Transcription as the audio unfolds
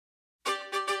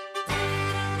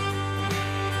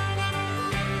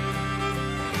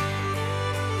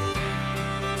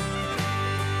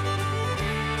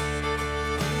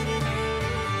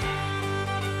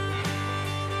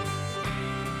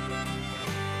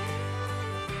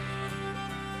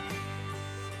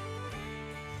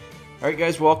All right,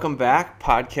 guys, welcome back.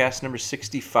 Podcast number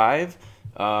 65.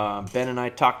 Ben and I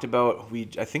talked about,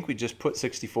 I think we just put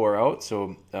 64 out,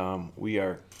 so we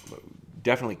are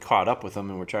definitely caught up with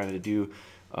them, and we're trying to do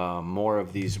more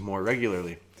of these more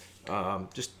regularly.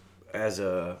 Just as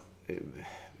a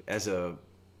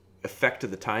effect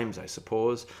of the times, I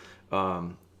suppose.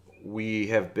 Brent and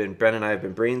I have been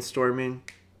brainstorming,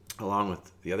 along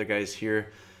with the other guys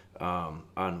here,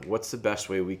 on what's the best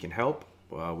way we can help.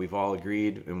 We've all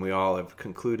agreed, and we all have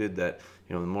concluded that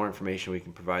the more information we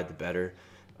can provide, the better.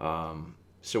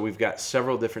 So we've got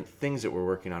several different things that we're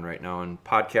working on right now, and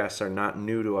podcasts are not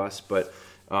new to us, but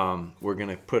we're going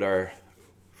to put our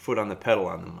foot on the pedal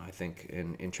on them, I think,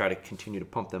 and try to continue to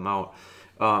pump them out.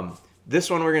 This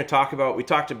one we're going to talk about. We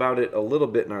talked about it a little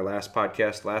bit in our last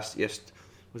podcast.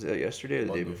 Was it yesterday or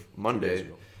the day before? Monday.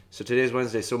 So today's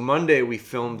Wednesday. So Monday we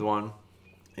filmed one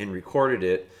and recorded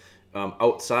it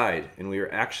outside, and we were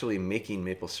actually making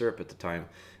maple syrup at the time.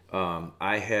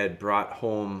 I had brought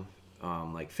home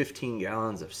like 15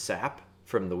 gallons of sap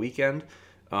from the weekend.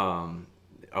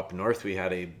 Up north, we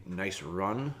had a nice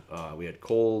run. We had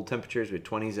cold temperatures. We had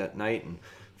 20s at night and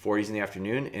 40s in the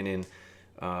afternoon. And in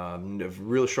a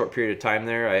real short period of time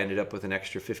there, I ended up with an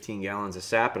extra 15 gallons of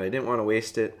sap, and I didn't want to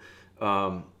waste it.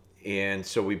 And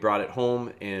so we brought it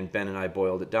home, and Ben and I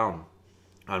boiled it down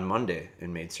on Monday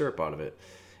and made syrup out of it.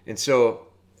 And so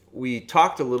we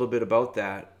talked a little bit about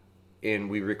that, and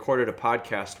we recorded a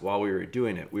podcast while we were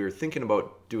doing it. We were thinking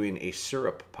about doing a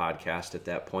syrup podcast at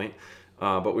that point,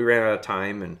 but we ran out of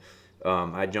time, and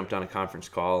I jumped on a conference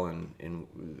call, and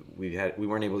we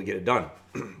weren't able to get it done.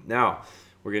 Now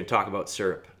we're going to talk about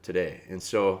syrup today, and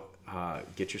so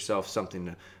get yourself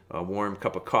something, a warm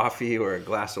cup of coffee or a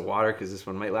glass of water, because this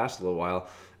one might last a little while.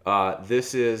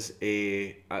 This is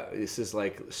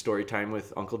like story time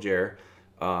with Uncle Jer.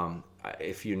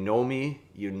 If you know me,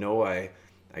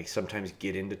 I sometimes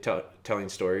get into telling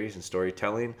stories and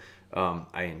storytelling.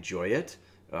 I enjoy it.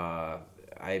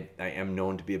 I am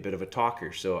known to be a bit of a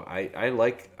talker, so I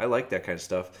like that kind of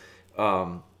stuff.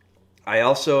 I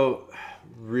also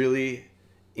really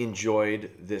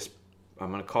enjoyed this. I'm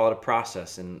going to call it a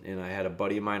process, and I had a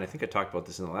buddy of mine, I think I talked about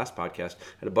this in the last podcast,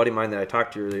 I had a buddy of mine that I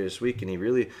talked to earlier this week, and he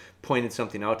really pointed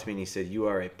something out to me, and he said, "You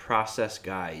are a process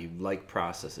guy. You like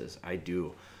processes." I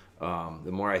do.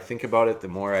 The more I think about it, the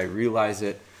more I realize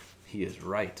it. He is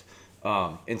right.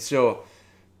 And so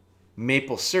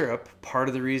maple syrup, part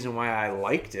of the reason why I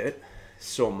liked it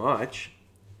so much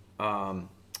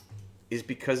is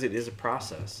because it is a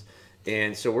process.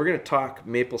 And so we're going to talk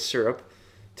maple syrup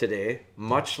today,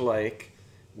 much like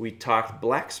we talked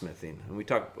blacksmithing. And we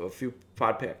talked a few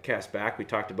podcasts back, we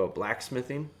talked about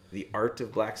blacksmithing, the art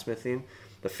of blacksmithing,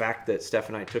 the fact that Steph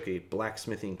and I took a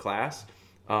blacksmithing class.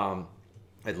 I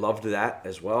loved that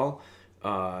as well,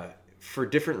 for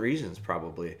different reasons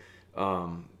probably.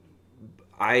 But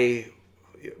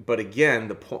again,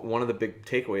 one of the big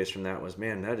takeaways from that was,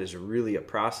 man, that is really a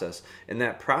process. And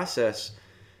that process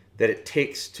that it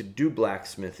takes to do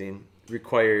blacksmithing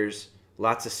requires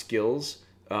lots of skills.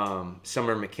 Some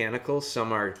are mechanical,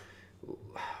 some are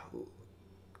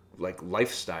like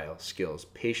lifestyle skills.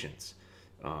 Patience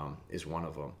is one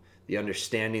of them. The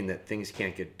understanding that things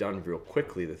can't get done real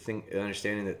quickly. The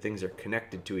understanding that things are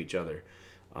connected to each other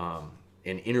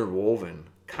and interwoven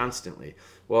constantly.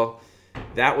 Well,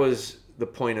 that was the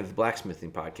point of the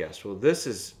blacksmithing podcast. Well,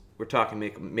 we're talking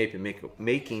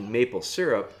making maple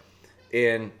syrup,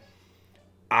 and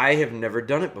I have never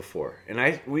done it before,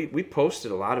 and we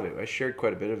posted a lot of it. I shared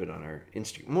quite a bit of it on our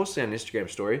mostly on Instagram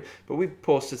story, but we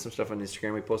posted some stuff on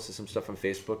Instagram. We posted some stuff on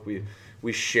Facebook.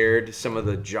 We shared some of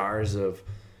the jars of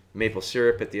maple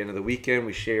syrup at the end of the weekend.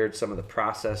 We shared some of the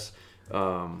process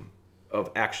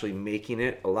of actually making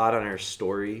it, a lot on our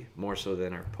story, more so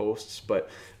than our posts. But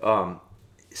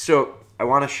so I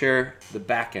want to share the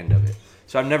back end of it.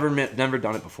 So I've never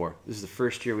done it before. This is the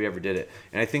first year we ever did it.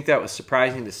 And I think that was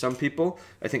surprising to some people.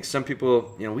 I think some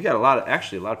people, we got a lot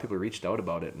of people reached out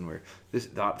about it and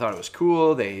thought it was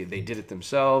cool. They did it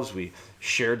themselves. We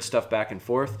shared stuff back and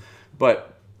forth,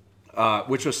 but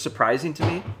which was surprising to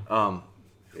me.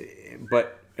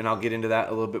 And I'll get into that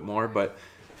a little bit more. But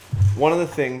one of the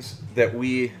things that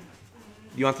you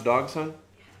want the dog, son?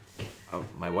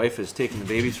 My wife is taking the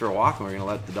babies for a walk, and we're going to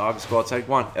let the dogs go outside.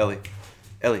 Go on, Ellie.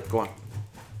 Ellie, go on.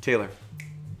 Taylor,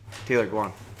 go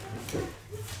on.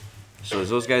 So as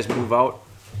those guys move out,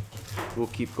 we'll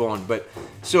keep going. But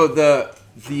so the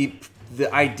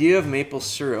idea of maple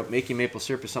syrup, making maple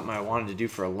syrup, is something I wanted to do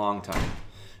for a long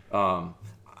time.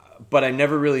 But I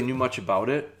never really knew much about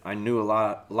it. I knew a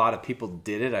lot of people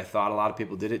did it. I thought a lot of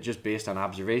people did it just based on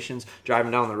observations.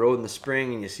 Driving down the road in the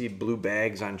spring, and you see blue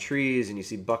bags on trees, and you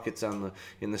see buckets in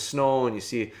the snow, and you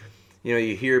see,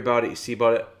 you hear about it, you see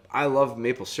about it. I love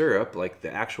maple syrup, like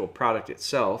the actual product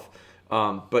itself.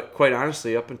 But quite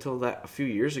honestly, up until a few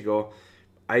years ago,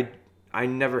 I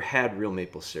never had real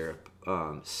maple syrup.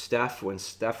 When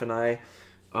Steph and I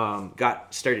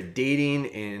started dating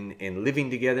and living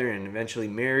together and eventually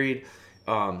married,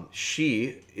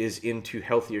 she is into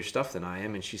healthier stuff than I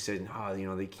am, and she said,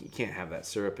 you can't have that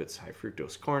syrup. It's high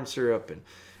fructose corn syrup, and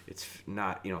it's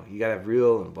not, you gotta have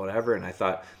real and whatever. And I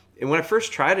thought, and when I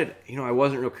first tried it, I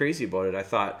wasn't real crazy about it. I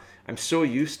thought, I'm so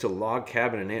used to Log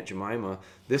Cabin and Aunt Jemima.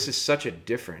 This is such a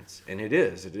difference, and it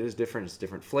is. It is different. It's a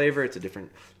different flavor. It's a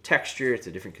different texture. It's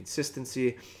a different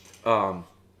consistency. But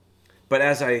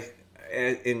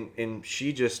and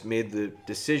she just made the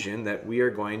decision that we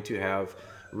are going to have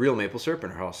real maple syrup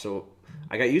in our house. So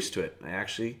I got used to it. I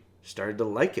actually started to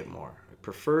like it more. I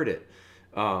preferred it.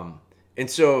 And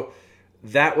so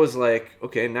that was like,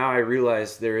 okay, now I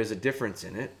realize there is a difference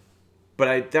in it.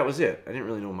 But that was it. I didn't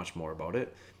really know much more about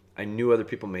it. I knew other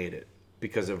people made it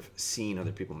because of seeing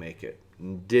other people make it.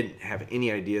 Didn't have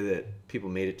any idea that people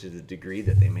made it to the degree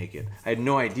that they make it. I had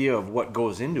no idea of what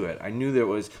goes into it. I knew that it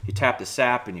was, you tap the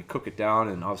sap and you cook it down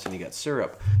and all of a sudden you got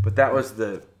syrup. But that was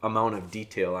the amount of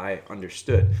detail I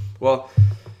understood. Well,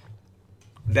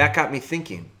 that got me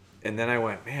thinking. And then I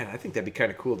went, man, I think that'd be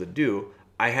kind of cool to do.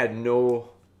 I had no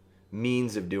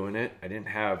means of doing it. I didn't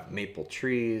have maple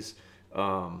trees.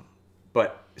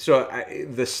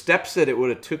 The steps that it would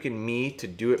have taken me to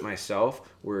do it myself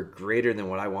were greater than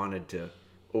what I wanted to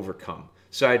overcome.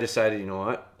 So I decided, you know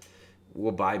what?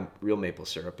 We'll buy real maple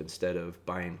syrup instead of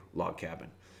buying Log Cabin.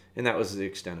 And that was the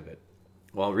extent of it.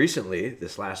 Well, recently,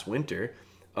 this last winter,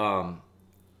 I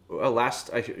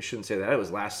shouldn't say that. It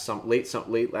was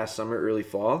late last summer, early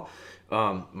fall.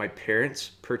 My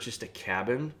parents purchased a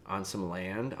cabin on some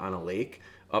land on a lake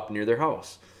up near their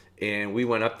house. And we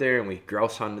went up there and we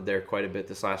grouse hunted there quite a bit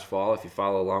this last fall. If you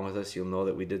follow along with us, you'll know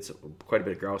that we did quite a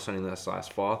bit of grouse hunting this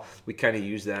last fall. We kind of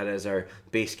used that as our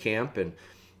base camp,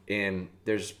 and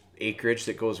there's acreage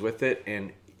that goes with it.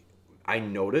 And I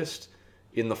noticed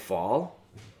in the fall,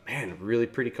 man, really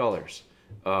pretty colors.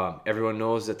 Everyone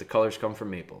knows that the colors come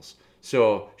from maples.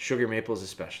 So sugar maples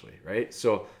especially, right?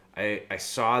 So I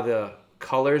saw the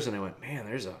colors and I went, man,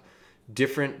 there's a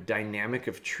different dynamic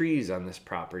of trees on this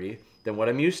property than what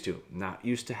I'm used to. Not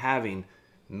used to having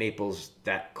maples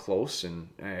that close, and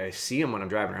I see them when I'm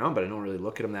driving around, but I don't really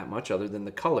look at them that much other than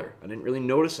the color. I didn't really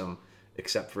notice them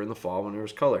except for in the fall when there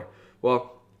was color.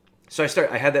 Well, so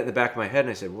I had that in the back of my head, and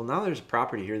I said, well, now there's a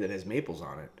property here that has maples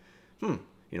on it.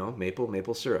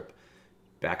 Maple syrup.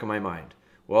 Back of my mind.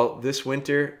 Well, this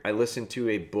winter I listened to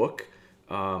a book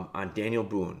on Daniel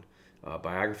Boone, a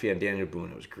biography on Daniel Boone.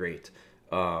 It was great.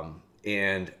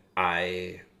 And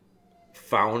I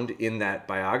found in that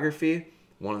biography,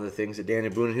 one of the things that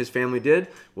Daniel Boone and his family did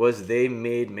was they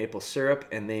made maple syrup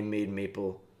and they made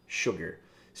maple sugar.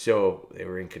 So they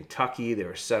were in Kentucky, they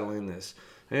were settling this,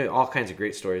 all kinds of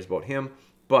great stories about him.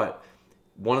 But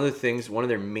one of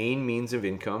their main means of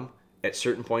income at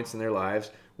certain points in their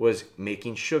lives was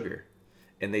making sugar.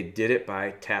 And they did it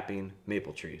by tapping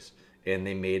maple trees. And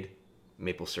they made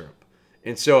maple syrup.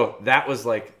 And so that was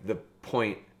like the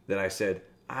point that I said,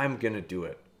 I'm going to do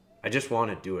it. I just want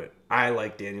to do it. I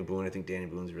like Daniel Boone. I think Daniel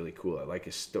Boone's really cool. I like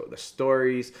the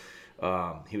stories.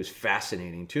 He was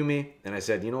fascinating to me. And I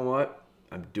said, you know what?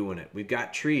 I'm doing it. We've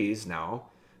got trees now.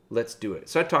 Let's do it.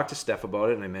 So I talked to Steph about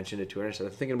it, and I mentioned it to her. I said,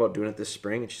 I'm thinking about doing it this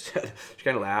spring. And she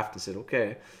kind of laughed and said,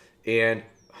 okay. And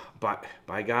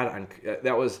by God,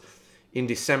 that was in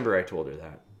December I told her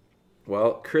that.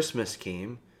 Well, Christmas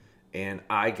came, and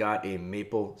I got a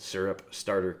maple syrup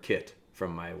starter kit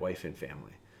from my wife and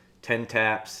family. 10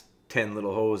 taps, 10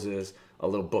 little hoses, a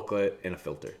little booklet, and a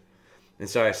filter. And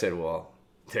so I said, well,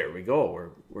 there we go.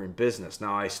 We're in business.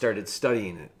 Now I started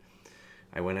studying it.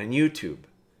 I went on YouTube,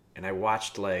 and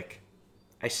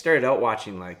I started out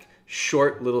watching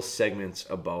short little segments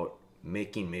about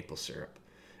making maple syrup.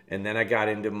 And then I got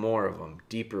into more of them,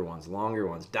 deeper ones, longer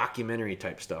ones, documentary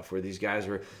type stuff where these guys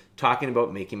were talking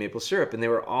about making maple syrup. And they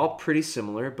were all pretty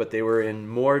similar, but they were in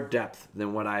more depth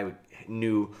than what I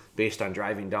knew based on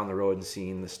driving down the road and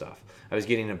seeing the stuff. I was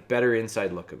getting a better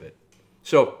inside look of it.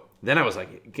 So then I was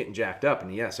getting jacked up,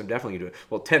 and yes, I'm definitely going to do it.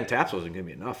 Well, 10 taps wasn't going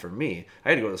to be enough for me. I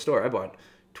had to go to the store. I bought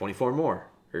 24 more.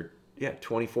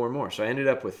 So I ended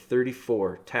up with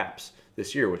 34 taps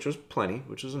this year, which was plenty,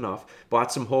 which was enough.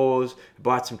 Bought some hose,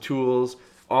 bought some tools.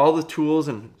 All the tools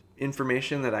and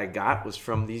information that I got was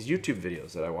from these YouTube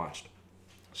videos that I watched.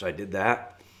 So I did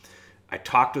that. I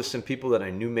talked with some people that I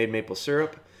knew made maple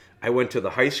syrup. I went to the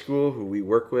high school who we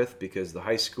work with, because the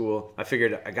high school, I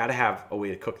figured I got to have a way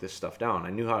to cook this stuff down.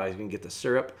 I knew how I was going to get the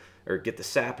syrup or get the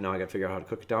sap. Now I got to figure out how to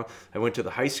cook it down. I went to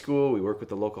the high school. We work with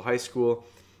the local high school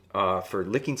for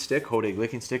Licking Stick. Hodag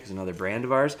Licking Stick is another brand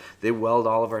of ours. They weld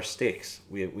all of our steaks.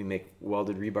 We make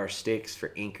welded rebar steaks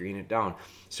for anchoring it down.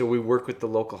 So we work with the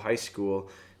local high school,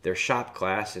 their shop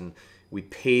class, and we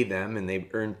pay them, and they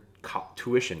earn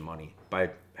tuition money by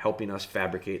helping us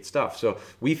fabricate stuff. So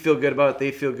we feel good about it.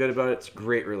 They feel good about it. It's a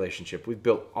great relationship. We've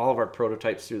built all of our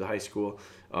prototypes through the high school.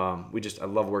 I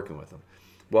love working with them.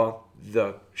 Well,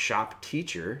 the shop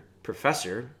teacher,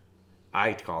 professor,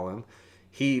 I call him,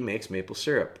 he makes maple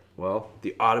syrup. Well,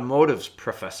 the automotives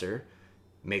professor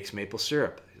makes maple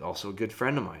syrup. He's also a good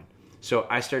friend of mine. So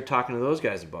I started talking to those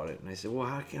guys about it. And I said, well,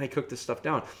 how can I cook this stuff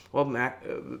down? Well,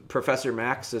 Professor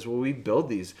Max says, well, we build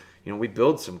these. We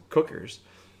build some cookers.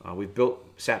 We've built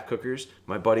sap cookers.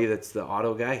 My buddy that's the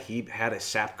auto guy, he had a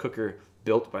sap cooker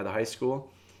built by the high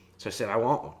school. So I said, I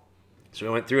want one. So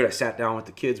we went through it. I sat down with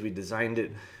the kids. We designed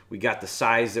it. We got the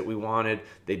size that we wanted.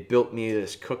 They built me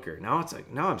this cooker. Now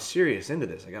I'm serious into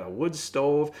this. I got a wood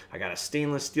stove. I got a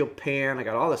stainless steel pan. I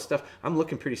got all this stuff. I'm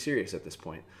looking pretty serious at this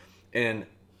point. And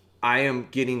I am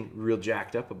getting real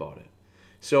jacked up about it.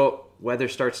 So weather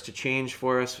starts to change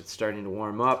for us. It's starting to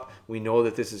warm up. We know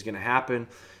that this is going to happen.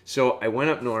 So I went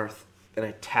up north and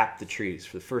I tapped the trees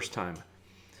for the first time.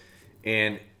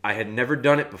 And I had never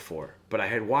done it before, but I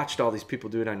had watched all these people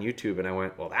do it on YouTube, and I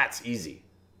went, well, that's easy.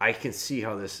 I can see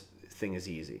how this thing is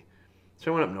easy.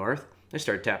 So I went up north and I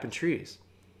started tapping trees.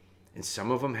 And some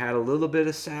of them had a little bit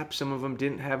of sap. Some of them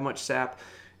didn't have much sap.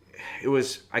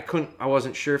 I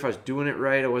wasn't sure if I was doing it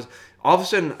right. All of a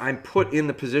sudden I'm put in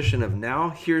the position of, now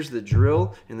here's the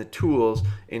drill and the tools,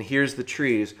 and here's the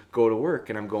trees, go to work.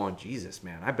 And I'm going, Jesus,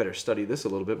 man, I better study this a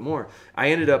little bit more.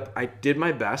 I did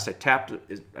my best. I tapped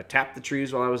the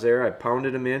trees while I was there. I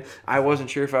pounded them in. I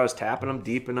wasn't sure if I was tapping them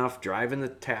deep enough, driving the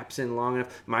taps in long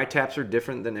enough. My taps are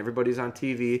different than everybody's on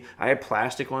TV. I had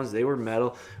plastic ones. They were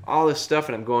metal, all this stuff.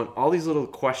 And I'm going, all these little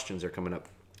questions are coming up.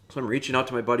 So I'm reaching out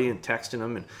to my buddy and texting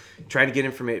him and trying to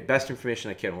get best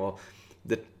information I can. Well,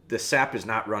 the sap is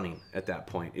not running at that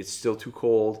point. It's still too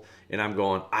cold, and I'm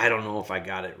going, I don't know if I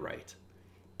got it right.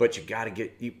 But you got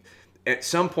to at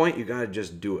some point, you got to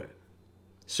just do it.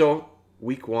 So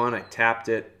week 1, I tapped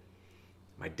it.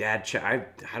 My dad,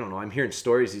 I don't know, I'm hearing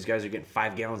stories. These guys are getting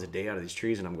 5 gallons a day out of these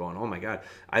trees, and I'm going, oh my God.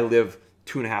 I live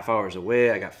 2.5 hours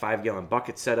away. I got 5-gallon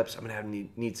bucket setups. I'm going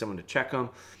to need someone to check them.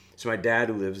 So my dad,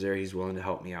 who lives there, he's willing to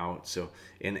help me out. So,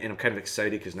 and I'm kind of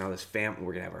excited because now we're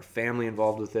going to have our family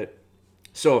involved with it.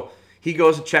 So he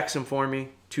goes and checks them for me.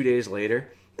 2 days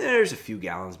later, there's a few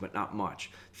gallons, but not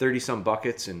much. 30-some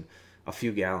buckets and a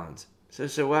few gallons. So I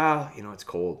said, well, it's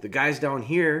cold. The guys down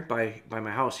here by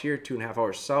my house here, 2.5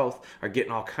 hours south, are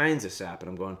getting all kinds of sap. And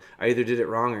I'm going, I either did it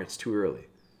wrong or it's too early.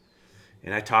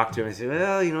 And I talked to him and I said,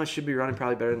 well, it should be running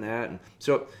probably better than that. And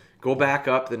so go back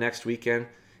up the next weekend.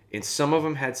 And some of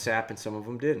them had sap and some of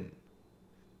them didn't.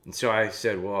 And so I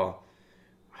said, well,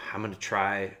 I'm going to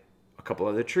try a couple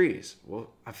other trees. Well,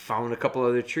 I found a couple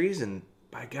other trees, and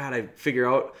by God, I figure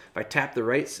out if I tap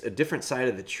a different side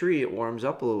of the tree, it warms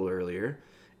up a little earlier,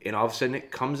 and all of a sudden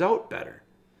it comes out better.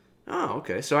 Oh,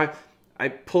 okay. So I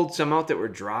pulled some out that were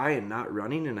dry and not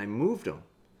running, and I moved them.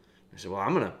 I said, well,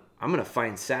 I'm gonna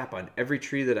find sap on every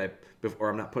tree before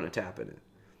I'm not putting a tap in it,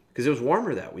 because it was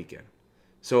warmer that weekend.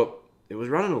 So it was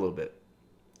running a little bit.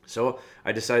 So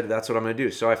I decided that's what I'm going to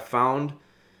do. So I found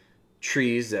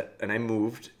trees and I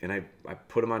moved, and I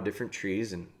put them on different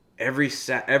trees, and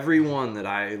every one that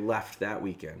I left that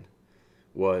weekend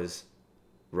was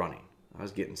running. I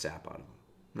was getting sap out of them.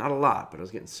 Not a lot, but I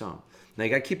was getting some. Now you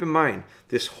got to keep in mind,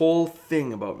 this whole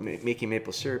thing about making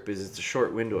maple syrup is it's a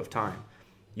short window of time.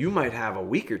 You might have a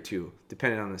week or two,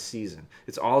 depending on the season.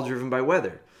 It's all driven by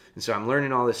weather. And so I'm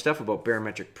learning all this stuff about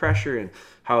barometric pressure and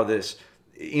how this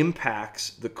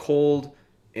impacts the cold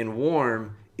and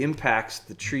warm, impacts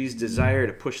the tree's desire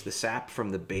to push the sap from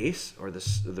the base or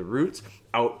the roots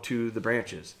out to the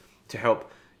branches to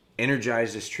help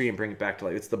energize this tree and bring it back to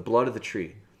life. It's the blood of the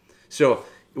tree. So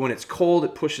when it's cold,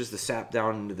 it pushes the sap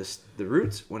down into the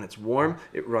roots. When it's warm,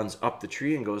 it runs up the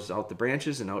tree and goes out the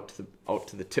branches and out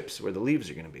to the tips where the leaves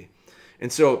are going to be.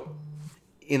 And so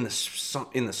in the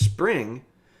spring,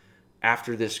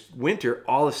 after this winter,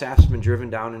 all the sap's been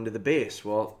driven down into the base.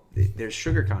 Well, there's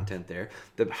sugar content there.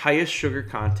 The highest sugar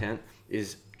content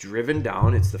is driven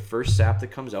down. It's the first sap that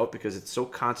comes out because it's so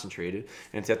concentrated,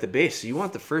 and it's at the base. So you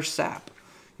want the first sap.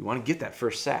 You want to get that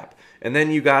first sap. And then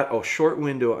you got a short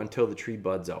window until the tree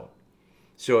buds out.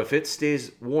 So if it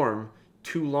stays warm,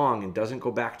 too long and doesn't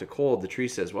go back to cold, the tree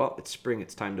says, well, it's spring,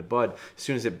 it's time to bud. As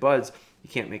soon as it buds, you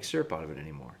can't make syrup out of it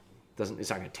anymore. It's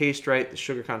not going to taste right. The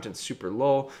sugar content's super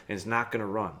low, and it's not going to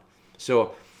run.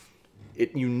 So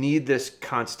you need this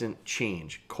constant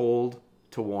change, cold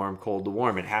to warm, cold to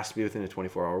warm. It has to be within a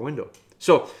 24-hour window.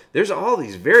 So there's all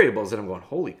these variables that I'm going,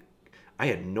 holy, I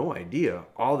had no idea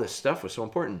all this stuff was so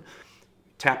important.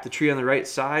 Tap the tree on the right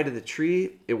side of the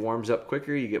tree, it warms up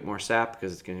quicker, you get more sap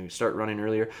because it's going to start running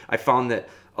earlier. I found that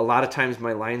a lot of times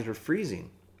my lines were freezing.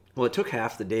 Well, it took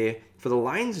half the day for the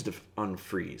lines to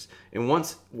unfreeze. And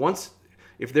once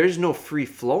if there's no free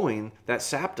flowing, that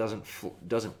sap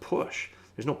doesn't push.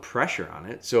 There's no pressure on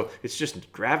it. So it's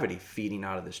just gravity feeding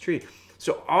out of this tree.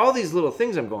 So all these little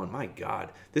things, I'm going, my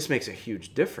God, this makes a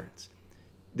huge difference.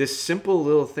 This simple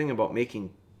little thing about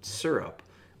making syrup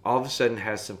all of a sudden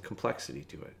has some complexity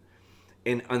to it.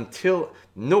 And until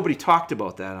nobody talked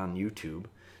about that on YouTube,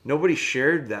 nobody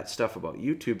shared that stuff about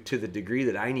YouTube to the degree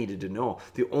that I needed to know.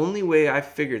 The only way I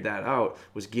figured that out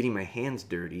was getting my hands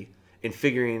dirty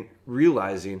and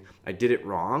realizing I did it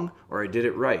wrong or I did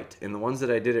it right. And the ones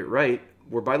that I did it right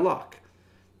were by luck.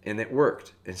 And it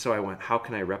worked. And so I went, how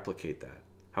can I replicate that?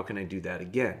 How can I do that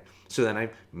again? So then I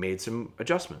made some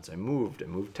adjustments. I moved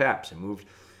taps.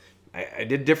 I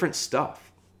did different stuff.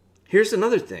 Here's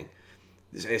another thing,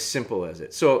 as simple as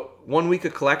it. So 1 week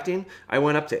of collecting, I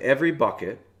went up to every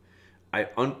bucket. I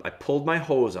pulled my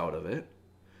hose out of it.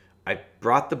 I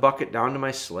brought the bucket down to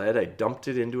my sled. I dumped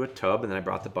it into a tub, and then I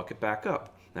brought the bucket back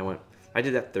up. And I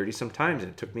did that 30 some times,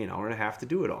 and it took me an hour and a half to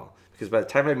do it all. Because by the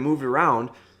time I moved around,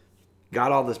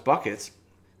 got all these buckets,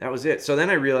 that was it. So then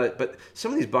I realized, but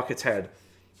some of these buckets had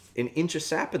an inch of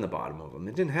sap in the bottom of them.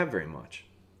 It didn't have very much.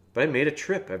 But I made a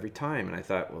trip every time, and I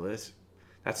thought, well,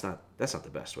 that's not the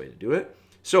best way to do it.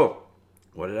 So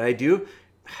what did I do?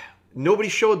 Nobody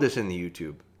showed this in the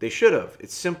YouTube. They should have.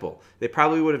 It's simple. They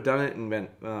probably would have done it and been,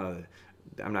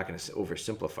 I'm not going to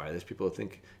oversimplify this. People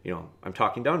think, I'm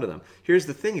talking down to them. Here's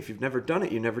the thing. If you've never done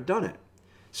it, you've never done it.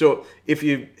 So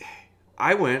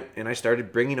I went and I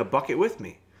started bringing a bucket with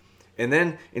me. And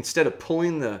then instead of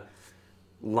pulling the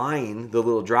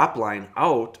little drop line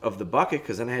out of the bucket,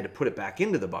 because then I had to put it back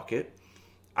into the bucket,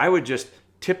 I would just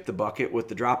tip the bucket with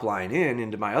the drop line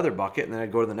into my other bucket, and then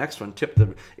I'd go to the next one,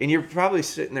 and you're probably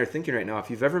sitting there thinking right now,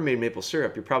 if you've ever made maple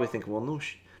syrup, you're probably thinking, well,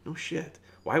 no shit.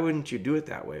 Why wouldn't you do it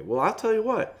that way? Well, I'll tell you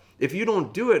what, if you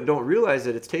don't do it, don't realize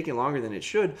that it's taking longer than it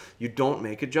should, you don't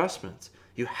make adjustments.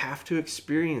 You have to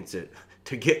experience it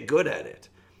to get good at it.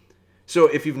 So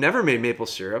if you've never made maple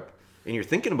syrup and you're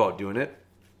thinking about doing it,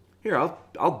 here,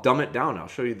 I'll dumb it down. I'll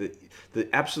show you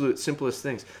the absolute simplest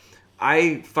things.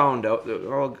 I found out,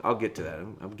 I'll get to that.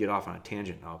 I'll get off on a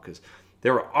tangent now because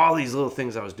there were all these little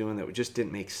things I was doing that just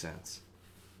didn't make sense.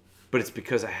 But it's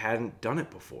because I hadn't done it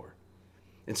before.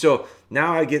 And so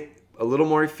now I get a little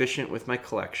more efficient with my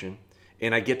collection,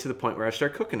 and I get to the point where I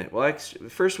start cooking it. Well, the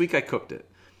first week I cooked it,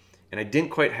 and I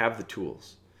didn't quite have the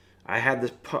tools. I had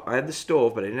the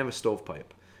stove, but I didn't have a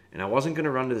stovepipe. And I wasn't going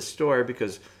to run to the store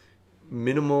because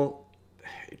minimal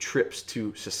trips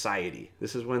to society.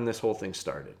 This is when this whole thing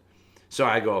started. So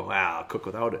I go, I'll cook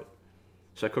without it.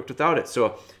 So I cooked without it.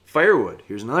 So firewood,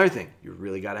 here's another thing. You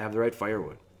really got to have the right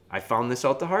firewood. I found this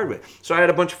out the hard way. So I had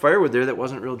a bunch of firewood there that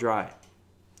wasn't real dry.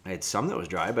 I had some that was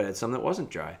dry, but I had some that wasn't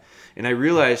dry. And I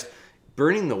realized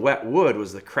burning the wet wood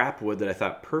was the crap wood that I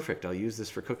thought, perfect, I'll use this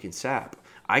for cooking sap.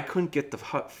 I couldn't get the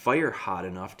fire hot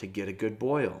enough to get a good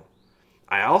boil.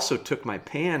 I also took my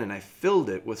pan and I filled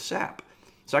it with sap.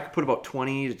 So I could put about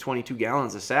 20 to 22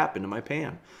 gallons of sap into my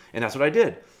pan. And that's what I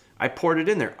did. I poured it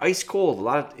in there, ice cold.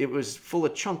 It was full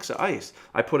of chunks of ice.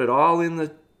 I put it all in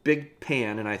the big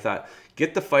pan, and I thought,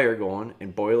 get the fire going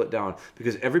and boil it down.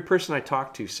 Because every person I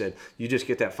talked to said, you just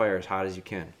get that fire as hot as you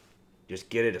can. Just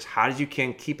get it as hot as you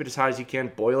can. Keep it as hot as you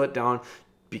can. Boil it down.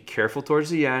 Be careful towards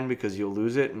the end because you'll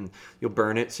lose it and you'll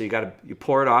burn it. So you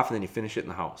pour it off and then you finish it in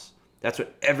the house. That's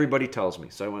what everybody tells me.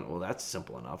 So I went, well, that's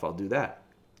simple enough. I'll do that.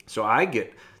 So I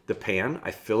get the pan. I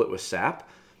fill it with sap.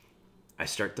 I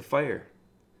start the fire.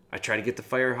 I try to get the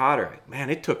fire hotter. Man,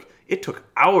 it took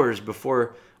hours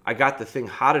before I got the thing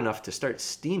hot enough to start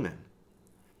steaming.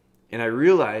 And I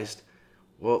realized,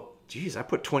 well, geez, I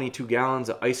put 22 gallons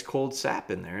of ice cold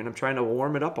sap in there and I'm trying to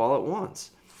warm it up all at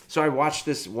once. So I watched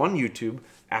this one YouTube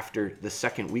after the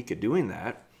second week of doing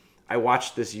that. I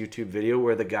watched this YouTube video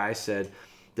where the guy said,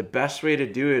 the best way to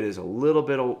do it is a little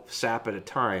bit of sap at a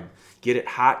time. Get it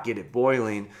hot, get it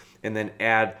boiling, and then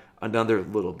add another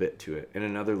little bit to it and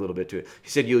another little bit to it. He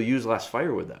said, you'll use less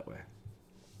firewood that way.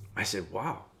 I said,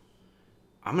 wow.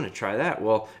 I'm going to try that.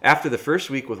 Well, after the first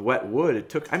week with wet wood, it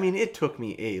took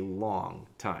me a long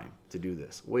time to do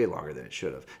this, way longer than it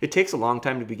should have. It takes a long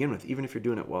time to begin with, even if you're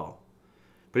doing it well.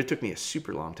 But it took me a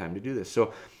super long time to do this.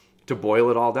 So to boil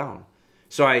it all down.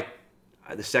 So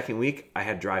the second week, I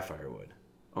had dry firewood.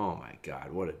 Oh my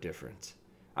God, what a difference.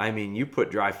 I mean, you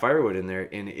put dry firewood in there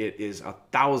and it is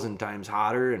 1,000 times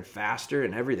hotter and faster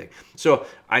and everything. So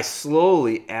I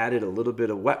slowly added a little bit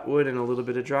of wet wood and a little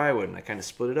bit of dry wood, and I kind of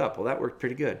split it up. Well, that worked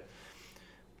pretty good.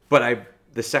 But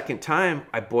the second time,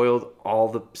 I boiled all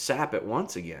the sap at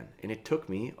once again, and it took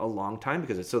me a long time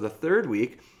because of it. So the third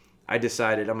week, I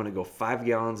decided I'm going to go 5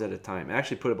 gallons at a time. I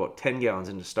actually put about 10 gallons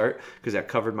in to start because that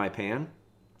covered my pan,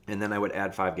 and then I would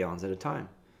add 5 gallons at a time.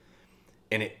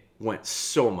 And it went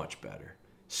so much better.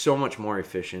 So much more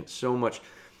efficient, so much.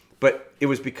 But it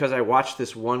was because I watched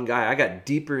this one guy. I got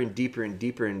deeper and deeper and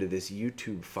deeper into this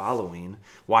YouTube following,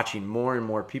 watching more and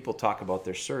more people talk about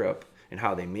their syrup and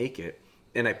how they make it.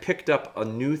 And I picked up a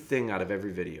new thing out of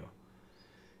every video.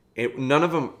 None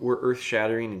of them were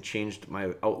earth-shattering and changed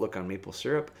my outlook on maple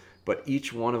syrup, but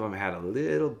each one of them had a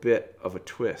little bit of a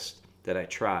twist that I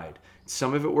tried.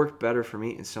 Some of it worked better for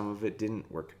me, and some of it didn't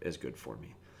work as good for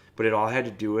me. But it all had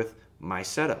to do with my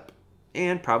setup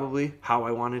and probably how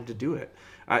I wanted to do it.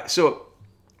 So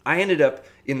I ended up,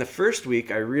 in the first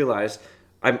week, I realized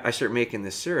I started making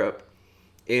this syrup,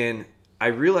 and I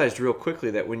realized real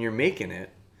quickly that when you're making it,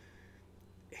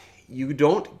 you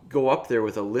don't go up there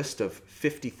with a list of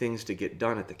 50 things to get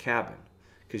done at the cabin,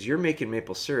 because you're making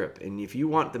maple syrup, and if you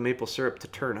want the maple syrup to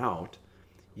turn out,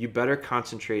 you better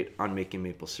concentrate on making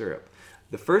maple syrup.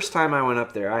 The first time I went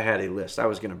up there, I had a list. I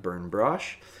was going to burn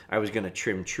brush. I was going to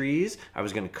trim trees. I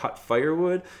was going to cut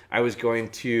firewood. I was going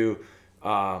to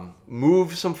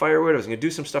move some firewood. I was going to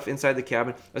do some stuff inside the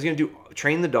cabin. I was going to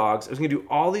train the dogs. I was going to do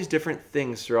all these different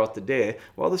things throughout the day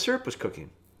while the syrup was cooking.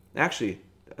 Actually,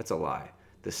 that's a lie.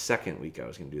 The second week I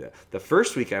was going to do that. The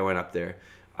first week I went up there,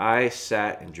 I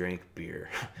sat and drank beer.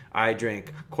 I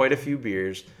drank quite a few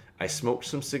beers. I smoked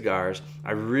some cigars.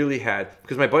 I really had,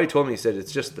 because my buddy told me, he said,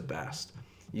 it's just the best.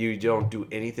 You don't do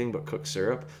anything but cook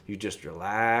syrup. You just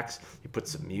relax. You put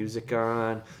some music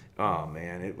on. Oh,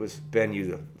 man, it was, Ben,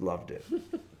 you loved it.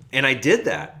 And I did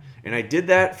that. And I did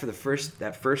that for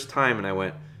that first time, and I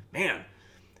went, man,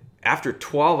 after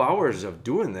 12 hours of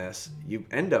doing this, you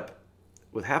end up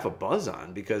with half a buzz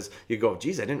on because you go,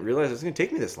 geez, I didn't realize it was going to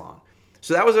take me this long.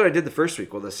 So that was what I did the first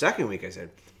week. Well, the second week, I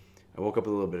woke up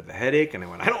with a little bit of a headache, and I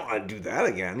went, I don't want to do that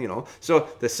again, So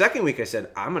the second week, I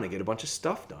said, I'm going to get a bunch of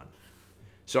stuff done.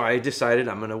 So I decided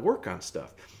I'm going to work on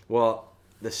stuff. Well,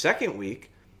 the second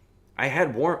week, I had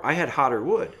hotter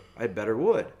wood. I had better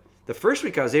wood. The first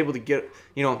week, I was able to get,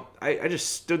 I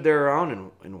just stood there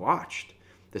around and watched.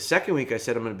 The second week, I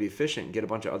said I'm going to be efficient and get a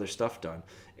bunch of other stuff done.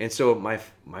 And so my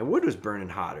wood was burning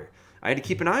hotter. I had to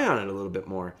keep an eye on it a little bit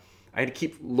more. I had to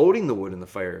keep loading the wood in the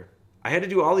fire. I had to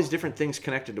do all these different things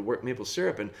connected to work maple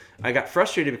syrup, and I got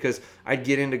frustrated because I'd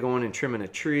get into going and trimming a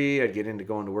tree, I'd get into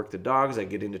going to work the dogs, I'd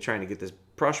get into trying to get this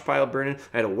brush pile burning.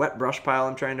 I had a wet brush pile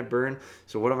I'm trying to burn,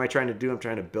 so what am I trying to do? I'm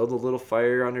trying to build a little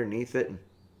fire underneath it. And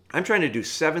I'm trying to do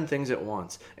 7 things at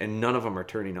once, and none of them are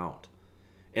turning out.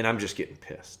 And I'm just getting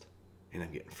pissed, and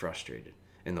I'm getting frustrated,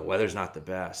 and the weather's not the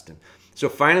best. And so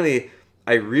finally,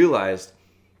 I realized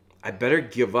I better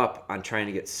give up on trying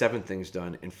to get 7 things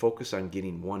done and focus on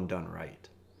getting 1 done right.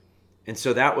 And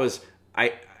so that was,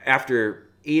 after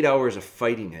 8 hours of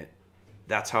fighting it,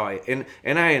 that's how I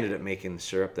ended up making the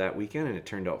syrup that weekend, and it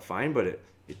turned out fine, but it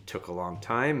took a long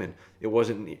time, and it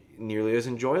wasn't nearly as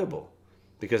enjoyable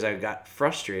because I got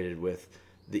frustrated with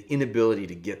the inability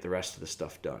to get the rest of the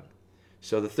stuff done.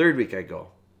 So the third week I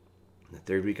go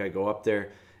up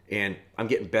there, and I'm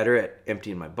getting better at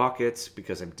emptying my buckets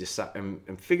because I'm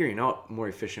figuring out more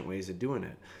efficient ways of doing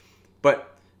it.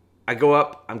 But I go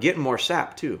up, I'm getting more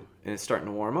sap too, and it's starting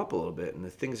to warm up a little bit. And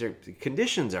the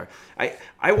conditions are,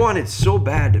 I wanted so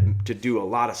bad to do a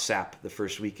lot of sap the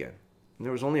first weekend. And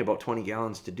there was only about 20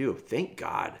 gallons to do. Thank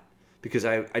God, because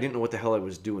I didn't know what the hell I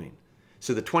was doing.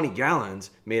 So the 20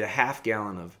 gallons made a half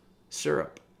gallon of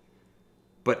syrup.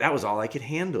 But that was all I could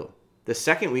handle. The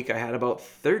second week I had about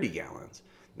 30 gallons.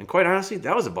 And quite honestly,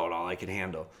 that was about all I could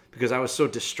handle because I was so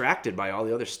distracted by all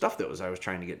the other stuff I was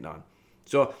trying to get done.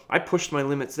 So I pushed my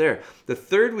limits there. The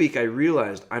third week, I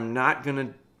realized I'm not going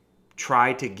to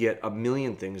try to get a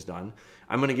million things done.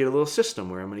 I'm going to get a little system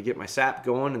where I'm going to get my sap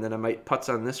going, and then I might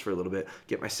putz on this for a little bit,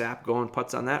 get my sap going,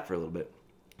 putz on that for a little bit.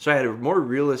 So I had a more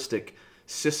realistic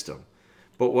system.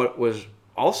 But what was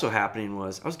also happening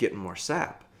was I was getting more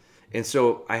sap. And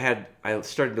so I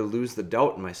started to lose the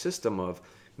doubt in my system of,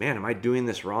 man, am I doing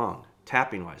this wrong,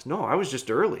 tapping-wise? No, I was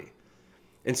just early.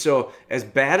 And so, as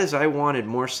bad as I wanted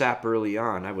more sap early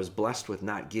on, I was blessed with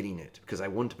not getting it because I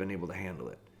wouldn't have been able to handle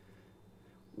it.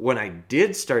 When I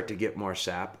did start to get more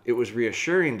sap, it was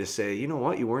reassuring to say, you know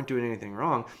what, you weren't doing anything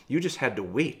wrong. You just had to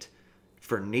wait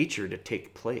for nature to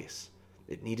take place.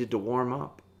 It needed to warm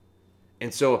up.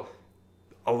 And so,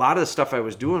 a lot of the stuff I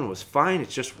was doing was fine. It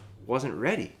just wasn't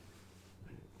ready.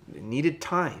 It needed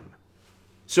time.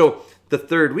 So the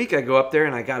third week I go up there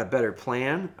and I got a better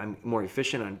plan. I'm more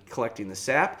efficient on collecting the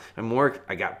sap.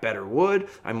 I got better wood.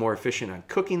 I'm more efficient on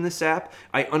cooking the sap.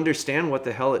 I understand what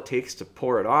the hell it takes to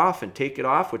pour it off and take it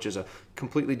off, which is a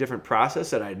completely different process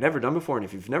that I had never done before. And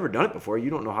if you've never done it before, you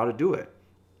don't know how to do it.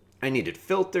 I needed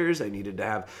filters. I needed to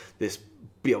have this,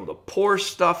 be able to pour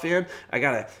stuff in. I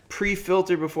got to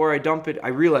pre-filter before I dump it. I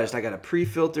realized I got to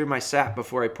pre-filter my sap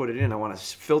before I put it in. I want to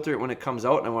filter it when it comes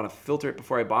out, and I want to filter it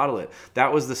before I bottle it.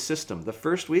 That was the system. The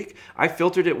first week, I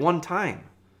filtered it one time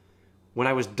when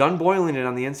I was done boiling it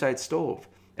on the inside stove.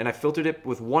 And I filtered it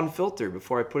with one filter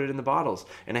before I put it in the bottles.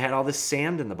 And I had all this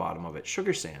sand in the bottom of it,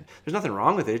 sugar sand. There's nothing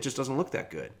wrong with it. It just doesn't look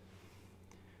that good.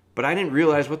 But I didn't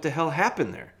realize what the hell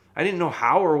happened there. I didn't know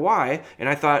how or why, and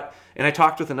I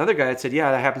talked with another guy that said,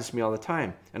 yeah, that happens to me all the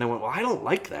time. And I went, well, I don't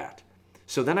like that.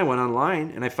 So then I went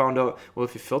online and I found out, well,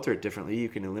 if you filter it differently, you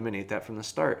can eliminate that from the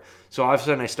start. So all of a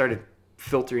sudden I started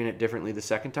filtering it differently the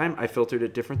second time. I filtered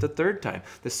it different the third time.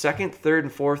 The second, third,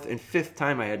 and fourth, and fifth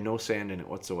time I had no sand in it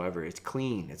whatsoever. It's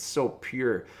clean. It's so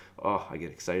pure. Oh, I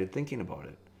get excited thinking about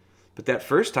it. But that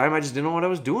first time I just didn't know what I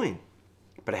was doing.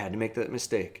 But I had to make that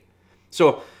mistake.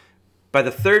 So by the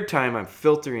third time, I'm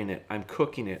filtering it, I'm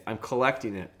cooking it, I'm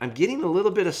collecting it. I'm getting a little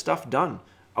bit of stuff done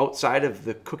outside of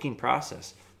the cooking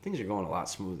process. Things are going a lot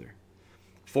smoother.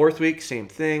 Fourth week, same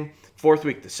thing. Fourth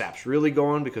week, the sap's really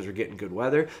going because we're getting good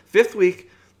weather. Fifth week,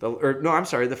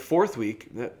 the fourth week,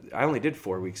 I only did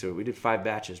 4 weeks, so we did 5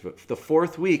 batches. But the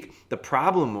fourth week, the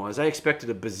problem was I expected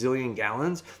a bazillion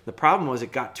gallons. The problem was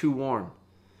it got too warm,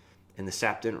 and the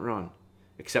sap didn't run,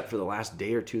 except for the last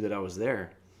day or two that I was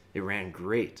there. It ran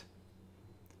great.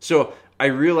 So I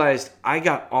realized I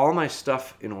got all my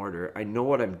stuff in order. I know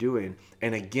what I'm doing.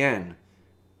 And again,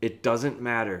 it doesn't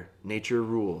matter. Nature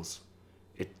rules.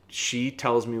 She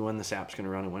tells me when the sap's going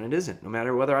to run and when it isn't, no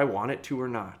matter whether I want it to or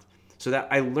not. So that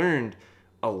I learned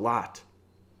a lot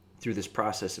through this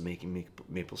process of making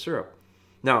maple syrup.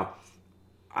 Now,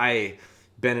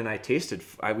 Ben and I tasted,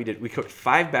 we cooked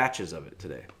 5 batches of it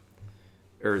today,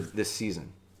 or this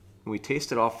season. And we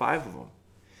tasted all 5 of them.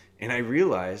 And I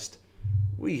realized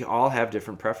we all have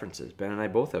different preferences. Ben and I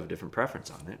both have a different preference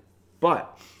on it.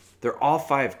 But they're all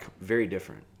 5 very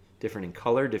different. Different in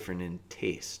color, different in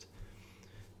taste.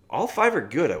 All 5 are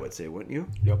good, I would say, wouldn't you?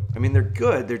 Yep. I mean, they're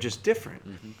good. They're just different.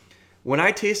 Mm-hmm. When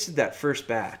I tasted that first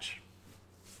batch,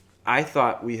 I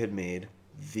thought we had made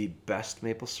the best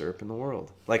maple syrup in the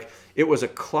world. Like, it was a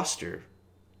cluster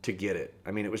to get it.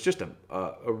 I mean, it was just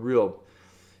a real...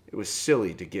 It was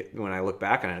silly to get, when I look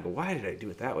back on it, I go, why did I do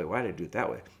it that way? Why did I do it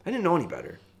that way? I didn't know any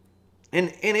better.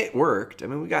 And it worked. I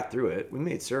mean, we got through it. We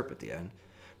made syrup at the end.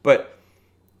 But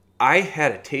I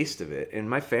had a taste of it, and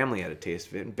my family had a taste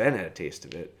of it, and Ben had a taste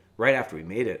of it right after we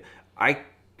made it. I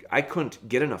couldn't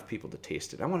get enough people to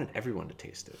taste it. I wanted everyone to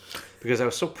taste it because I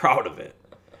was so proud of it.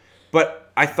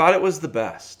 But I thought it was the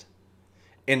best.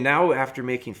 And now after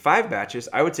making 5 batches,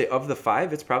 I would say of the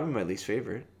 5, it's probably my least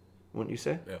favorite. Wouldn't you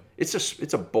say? Yeah.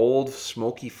 It's a bold,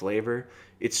 smoky flavor.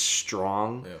 It's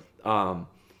strong. Yeah.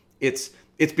 It's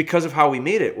because of how we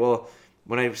made it. Well,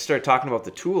 when I started talking about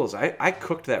the tools, I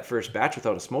cooked that first batch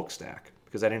without a smokestack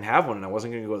because I didn't have one and I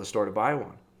wasn't going to go to the store to buy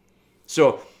one.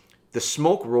 So the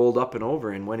smoke rolled up and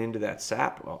over and went into that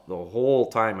sap the whole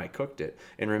time I cooked it.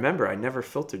 And remember, I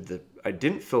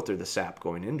didn't filter the sap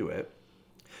going into it.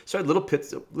 So I had little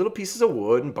pieces of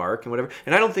wood and bark and whatever.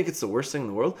 And I don't think it's the worst thing in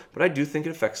the world, but I do think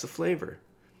it affects the flavor.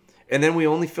 And then we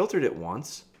only filtered it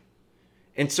once.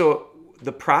 And so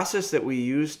the process that we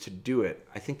used to do it,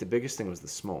 I think the biggest thing was the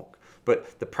smoke.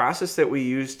 But the process that we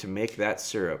used to make that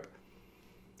syrup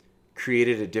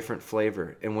created a different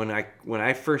flavor. And when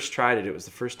I first tried it, it was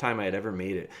the first time I had ever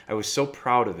made it. I was so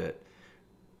proud of it.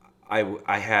 I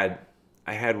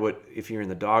had what, if you're in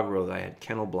the dog world, I had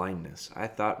kennel blindness. I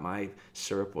thought my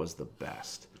syrup was the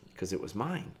best because it was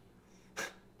mine.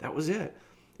 That was it.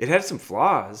 It had some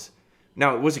flaws.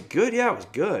 Now, was it good? Yeah, it was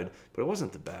good, but it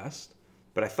wasn't the best.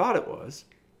 But I thought it was.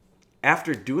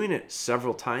 After doing it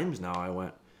several times now, I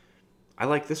went, I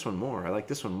like this one more. I like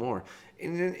this one more.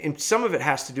 And some of it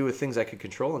has to do with things I could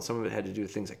control, and some of it had to do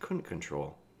with things I couldn't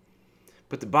control.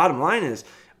 But the bottom line is,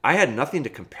 I had nothing to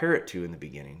compare it to in the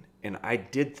beginning, and I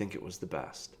did think it was the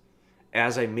best.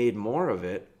 As I made more of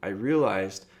it, I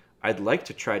realized I'd like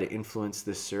to try to influence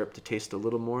this syrup to taste a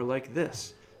little more like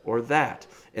this or that.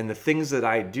 And the things that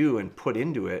I do and put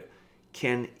into it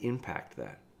can impact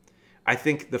that. I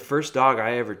think the first dog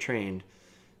I ever trained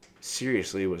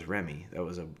seriously was Remy. That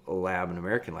was a lab, an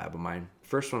American lab of mine.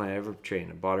 First one I ever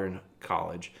trained. I bought her in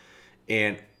college.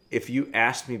 And if you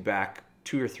asked me back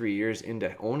 2 or 3 years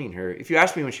into owning her, if you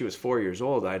asked me when she was 4 years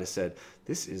old, I'd have said,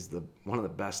 this is one of the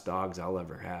best dogs I'll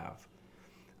ever have.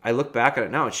 I look back at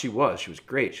it now, and she was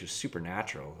great. She was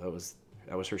supernatural. That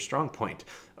was her strong point.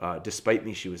 Despite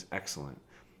me, she was excellent.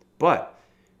 But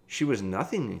she was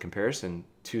nothing in comparison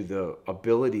to the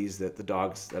abilities that the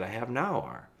dogs that I have now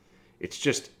are. It's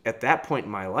just at that point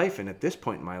in my life and at this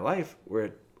point in my life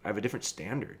where I have a different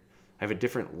standard. I have a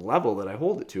different level that I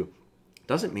hold it to.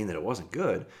 Doesn't mean that it wasn't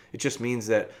good. It just means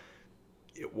that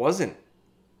it wasn't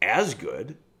as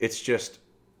good. It's just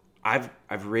I've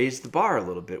raised the bar a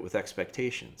little bit with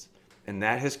expectations, and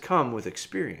that has come with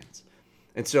experience.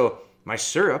 And so my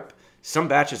syrup, some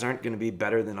batches aren't going to be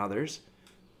better than others.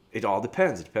 It all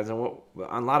depends. It depends on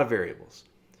a lot of variables.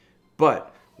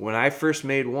 But when I first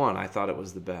made one, I thought it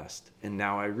was the best. And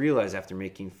now I realize after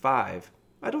making 5,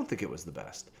 I don't think it was the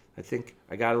best. I think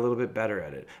I got a little bit better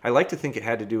at it. I like to think it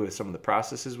had to do with some of the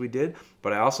processes we did,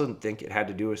 but I also think it had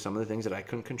to do with some of the things that I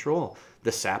couldn't control.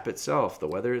 The sap itself, the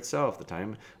weather itself, the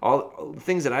time, all the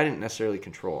things that I didn't necessarily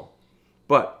control.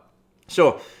 But,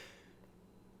 so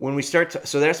when we start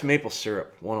so that's maple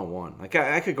syrup 101. Like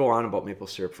I could go on about maple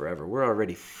syrup forever. We're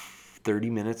already 30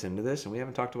 minutes into this and we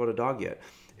haven't talked about a dog yet.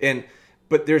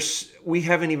 But we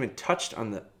haven't even touched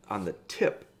on the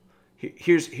tip.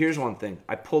 Here's one thing.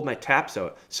 I pulled my taps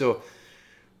out. So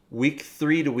week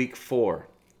 3 to week 4,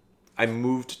 I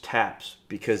moved taps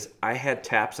because I had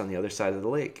taps on the other side of the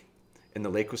lake and the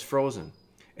lake was frozen.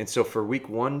 And so for week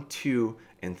 1, 2,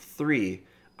 and 3,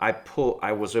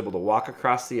 I was able to walk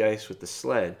across the ice with the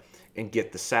sled and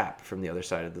get the sap from the other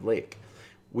side of the lake.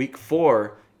 Week 3,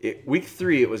 it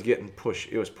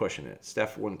was pushing it.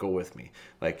 Steph wouldn't go with me.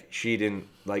 Like, she didn't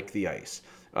like the ice.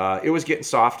 It was getting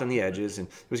soft on the edges, and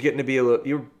it was getting to be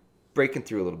you were breaking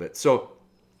through a little bit. So,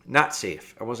 not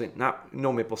safe.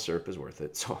 No maple syrup is worth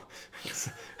it. So,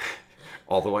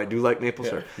 although I do like maple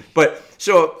syrup. But,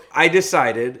 so I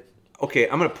decided, okay,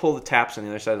 I'm going to pull the taps on the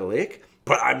other side of the lake,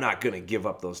 but I'm not going to give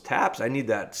up those taps. I need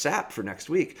that sap for next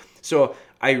week. So,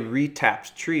 I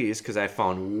re-tapped trees because I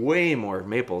found way more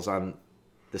maples on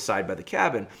the side by the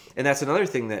cabin. And that's another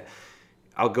thing that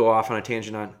I'll go off on a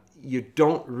tangent on. You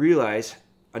don't realize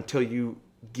until you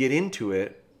get into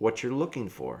it what you're looking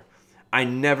for. I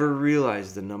never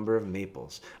realized the number of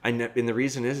maples. And the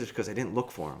reason is because I didn't look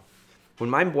for them. When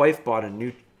my wife bought a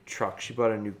new truck, she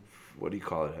bought a new, what do you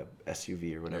call it, a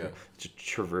SUV or whatever. Yeah. It's a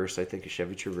Traverse, I think, a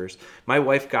Chevy Traverse. My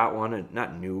wife got one,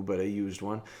 not new, but a used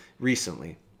one,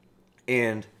 recently.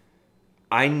 And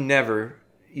I never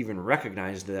even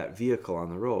recognized that vehicle on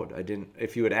the road. I didn't.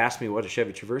 If you had asked me what a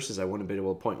Chevy Traverse is, I wouldn't have been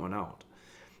able to point one out.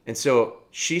 And so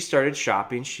she started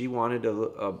shopping. She wanted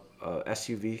a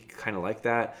SUV kind of like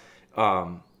that.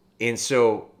 And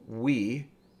so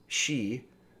she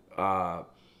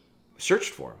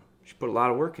searched for them. She put a lot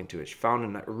of work into it. She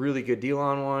found a really good deal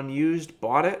on one, used,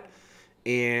 bought it.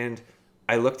 And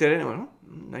I looked at it and went, oh,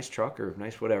 nice truck or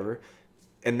nice whatever.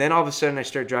 And then all of a sudden I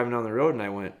started driving down the road and I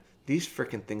went, these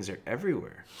freaking things are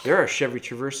everywhere. There are Chevy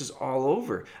Traverses all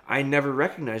over. I never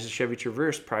recognized a Chevy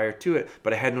Traverse prior to it,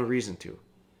 but I had no reason to.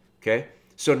 Okay?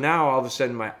 So now all of a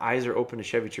sudden my eyes are open to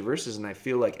Chevy Traverses and I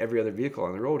feel like every other vehicle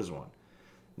on the road is one.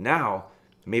 Now,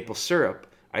 maple syrup,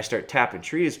 I start tapping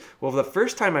trees. Well, the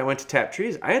first time I went to tap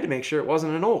trees, I had to make sure it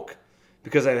wasn't an oak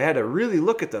because I had to really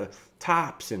look at the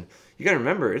tops. And you got to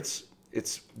remember, it's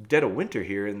dead of winter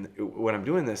here and when I'm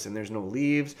doing this and there's no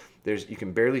leaves, you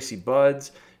can barely see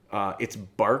buds. It's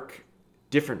bark.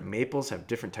 Different maples have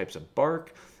different types of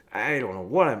bark. I don't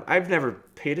know I've never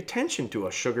paid attention to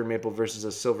a sugar maple versus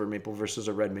a silver maple versus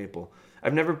a red maple.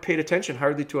 I've never paid attention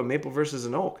hardly to a maple versus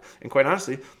an oak. And quite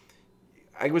honestly,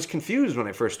 I was confused when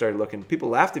I first started looking. People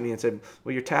laughed at me and said,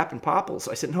 well, you're tapping popples.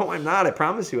 I said, no, I'm not. I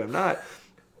promise you I'm not.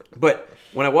 But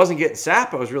when I wasn't getting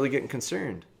sap, I was really getting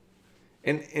concerned.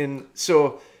 And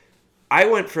so I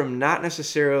went from not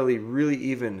necessarily really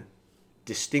even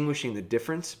distinguishing the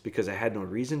difference because I had no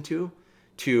reason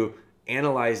to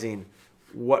analyzing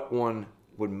what one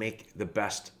would make the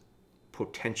best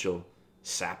potential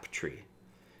sap tree.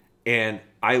 And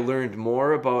I learned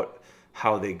more about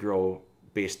how they grow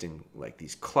based in like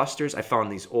these clusters. I found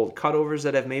these old cutovers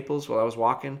that have maples while I was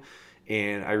walking,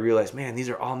 And I realized, man, these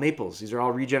are all maples. These are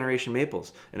all regeneration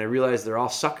maples. And I realized they're all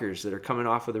suckers that are coming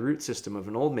off of the root system of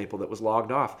an old maple that was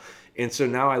logged off. And so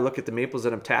now I look at the maples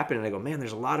that I'm tapping and I go, man,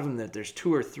 there's a lot of them that there's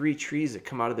 2 or 3 trees that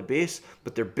come out of the base,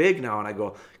 but they're big now. And I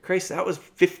go, Christ, that was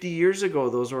 50 years ago.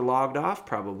 Those were logged off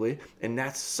probably. And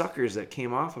that's suckers that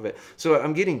came off of it. So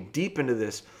I'm getting deep into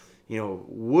this,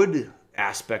 wood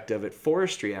aspect of it,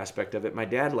 forestry aspect of it. My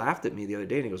dad laughed at me the other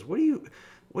day and he goes,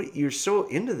 you're so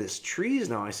into this trees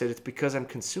now. I said, it's because I'm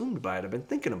consumed by it. I've been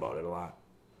thinking about it a lot.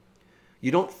 You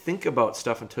don't think about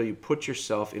stuff until you put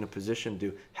yourself in a position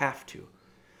to have to.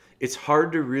 It's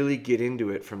hard to really get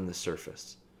into it from the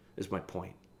surface, is my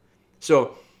point.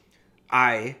 So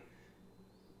I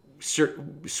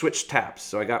switched taps.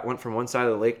 So I went from one side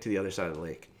of the lake to the other side of the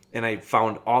lake. And I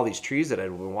found all these trees that I'd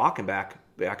been walking back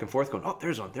and forth going, oh,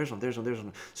 there's one. So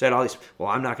I had all these, well,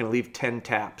 I'm not going to leave 10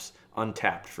 taps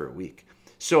untapped for a week.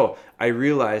 So I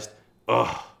realized,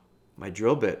 my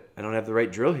drill bit, I don't have the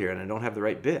right drill here and I don't have the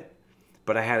right bit.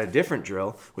 But I had a different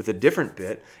drill with a different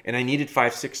bit and I needed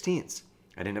 5/16.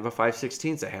 I didn't have a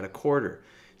 5/16. I had a quarter.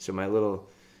 So my little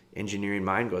engineering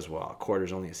mind goes, well, a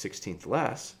quarter's only a 16th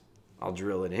less. I'll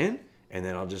drill it in and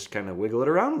then I'll just kind of wiggle it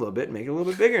around a little bit, make it a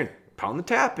little bit bigger and pound the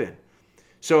tap in.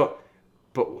 So,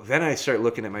 but then I start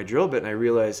looking at my drill bit and I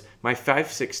realize my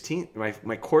 5/16,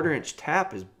 my quarter-inch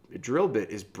drill bit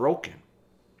is broken.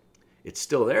 It's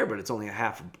still there, but it's only a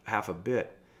half a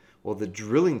bit. Well, the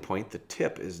drilling point, the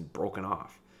tip, is broken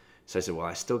off. So I said, well,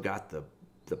 I still got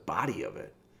the body of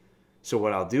it. So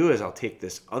what I'll do is I'll take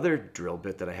this other drill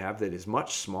bit that I have that is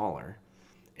much smaller,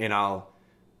 and I'll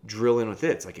drill in with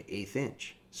it. It's like an 1/8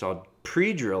 inch. So I'll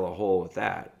pre-drill a hole with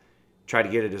that, try to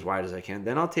get it as wide as I can.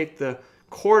 Then I'll take the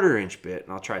 1/4 inch bit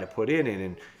and I'll try to put it in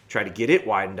and try to get it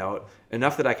widened out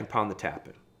enough that I can pound the tap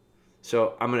in.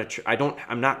 So I'm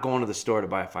not going to the store to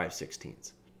buy a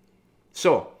 5/16.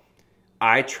 So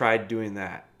I tried doing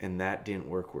that and that didn't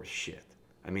work worth shit.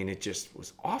 I mean, it just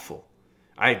was awful.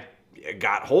 I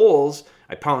got holes.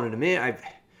 I pounded them in.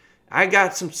 I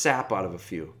got some sap out of a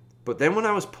few. But then when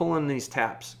I was pulling these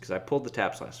taps, because I pulled the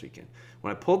taps last weekend,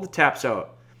 when I pulled the taps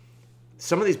out,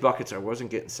 some of these buckets I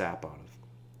wasn't getting sap out of.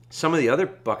 Some of the other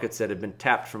buckets that had been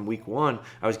tapped from week 1,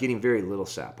 I was getting very little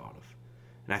sap out of.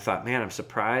 And I thought, man, I'm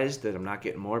surprised that I'm not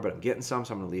getting more, but I'm getting some,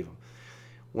 so I'm going to leave them.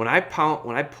 When I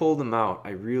pulled them out,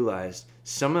 I realized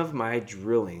some of my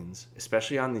drillings,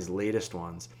 especially on these latest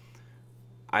ones,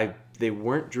 they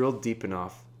weren't drilled deep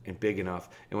enough and big enough.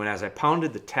 And as I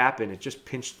pounded the tap in, it just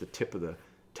pinched the tip of the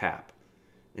tap.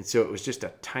 And so it was just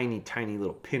a tiny, tiny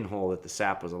little pinhole that the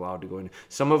sap was allowed to go in.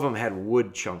 Some of them had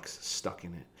wood chunks stuck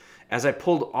in it. As I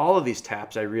pulled all of these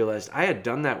taps, I realized I had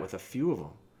done that with a few of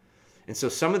them. And so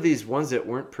some of these ones that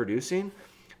weren't producing,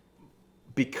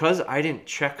 because I didn't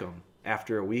check them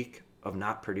after a week of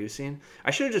not producing,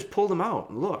 I should have just pulled them out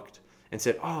and looked and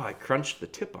said, oh, I crunched the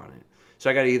tip on it. So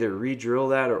I got to either re-drill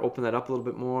that or open that up a little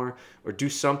bit more or do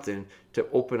something to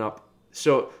open up.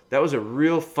 So that was a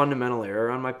real fundamental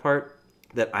error on my part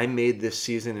that I made this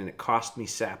season, and it cost me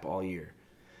sap all year.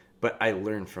 But I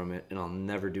learned from it, and I'll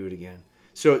never do it again.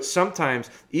 So sometimes,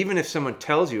 even if someone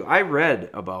tells you, I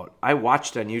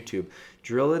watched on YouTube,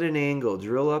 drill at an angle,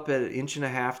 drill up at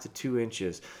 1.5 to 2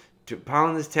 inches, to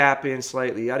pound this tap in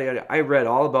slightly, yada, yada. I read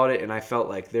all about it, and I felt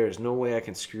like there is no way I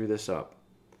can screw this up.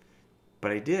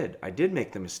 But I did. I did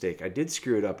make the mistake. I did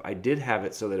screw it up. I did have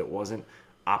it so that it wasn't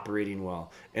operating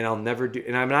well. And I'll never do,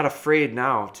 and I'm not afraid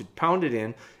now to pound it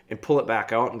in and pull it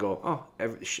back out and go, oh,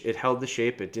 it held the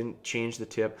shape. It didn't change the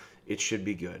tip. It should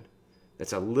be good.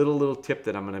 That's a little tip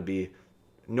that I'm going to be,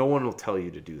 no one will tell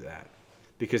you to do that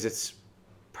because it's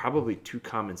probably too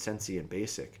common sensey and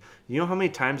basic. You know how many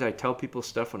times I tell people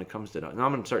stuff when it comes to dogs? Now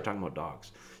I'm going to start talking about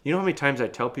dogs. You know how many times I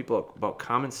tell people about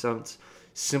common sense,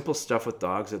 simple stuff with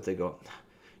dogs that they go,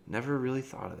 never really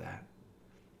thought of that.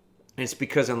 And it's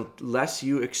because unless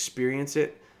you experience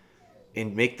it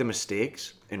and make the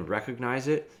mistakes and recognize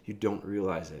it, you don't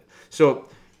realize it. So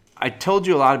I told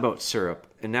you a lot about syrup,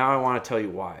 and now I want to tell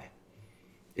you why.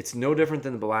 It's no different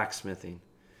than the blacksmithing.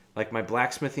 Like my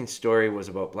blacksmithing story was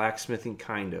about blacksmithing,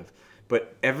 kind of.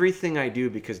 But everything I do,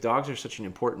 because dogs are such an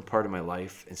important part of my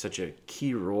life and such a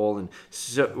key role, and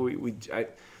so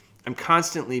I'm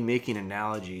constantly making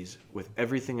analogies with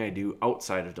everything I do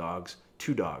outside of dogs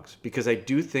to dogs, because I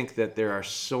do think that there's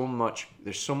so much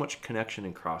connection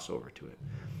and crossover to it.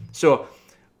 So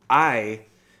I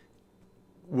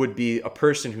would be a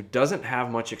person who doesn't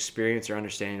have much experience or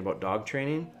understanding about dog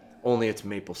training, only it's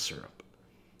maple syrup.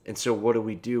 And so what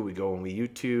do? We go and we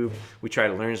YouTube, we try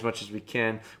to learn as much as we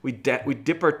can. We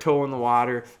dip our toe in the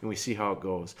water and we see how it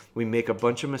goes. We make a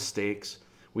bunch of mistakes.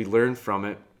 We learn from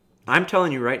it. I'm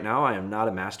telling you right now, I am not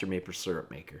a master maple syrup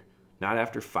maker. Not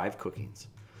after 5 cookings.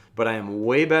 But I am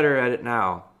way better at it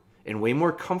now and way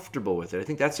more comfortable with it. I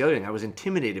think that's the other thing. I was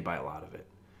intimidated by a lot of it.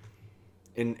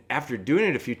 And after doing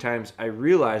it a few times, I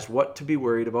realized what to be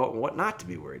worried about and what not to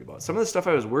be worried about. Some of the stuff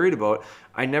I was worried about,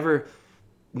 I never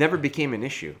became an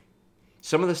issue.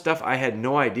 Some of the stuff I had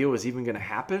no idea was even going to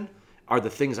happen are the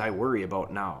things I worry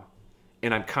about now.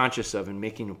 And I'm conscious of and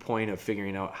making a point of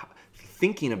figuring out,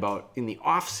 thinking about in the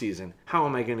off season, how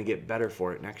am I going to get better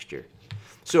for it next year?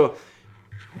 So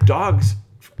dogs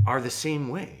are the same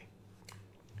way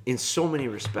in so many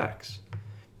respects.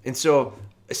 And so,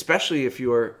 especially if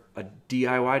you're a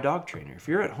DIY dog trainer, if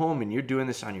you're at home and you're doing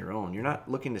this on your own, you're not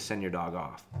looking to send your dog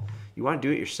off. You want to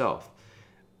do it yourself.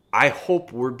 I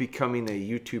hope we're becoming a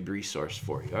YouTube resource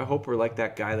for you. I hope we're like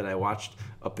that guy that I watched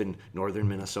up in northern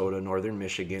Minnesota, northern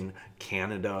Michigan,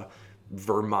 Canada,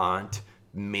 Vermont,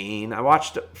 Maine. I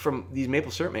watched from these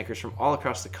maple syrup makers from all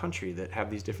across the country that have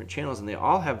these different channels, and they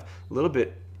all have a little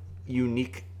bit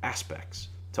unique aspects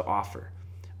to offer.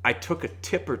 I took a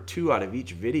tip or two out of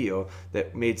each video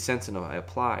that made sense and I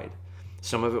applied.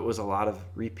 Some of it was a lot of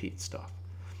repeat stuff.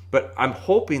 But I'm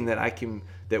hoping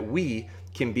that we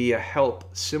can be a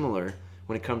help similar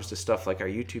when it comes to stuff like our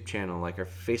YouTube channel, like our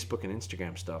Facebook and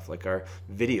Instagram stuff, like our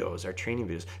videos, our training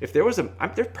videos. If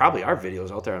there probably are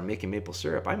videos out there on making maple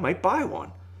syrup. I might buy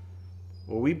one.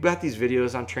 Well, we've got these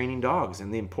videos on training dogs,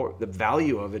 and the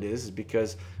value of it is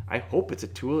because I hope it's a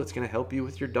tool that's going to help you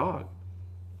with your dog.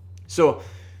 So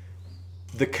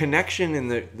the connection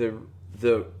and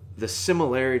the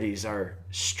similarities are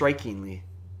strikingly,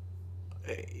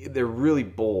 they're really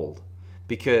bold,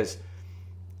 because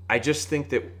I just think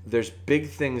that there's big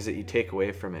things that you take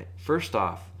away from it. First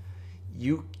off,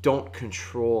 you don't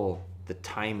control the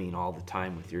timing all the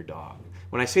time with your dog.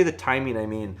 When I say the timing, I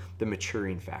mean the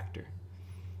maturing factor.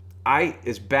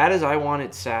 As bad as I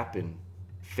wanted sap in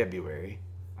February,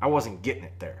 I wasn't getting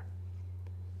it there.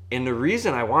 And the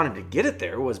reason I wanted to get it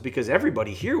there was because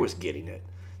everybody here was getting it.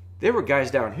 There were guys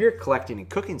down here collecting and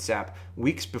cooking sap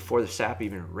weeks before the sap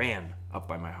even ran up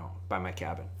by my home, by my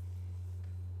cabin.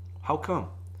 How come?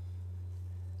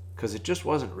 Because it just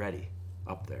wasn't ready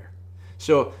up there.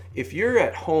 So if you're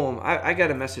at home, I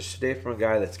got a message today from a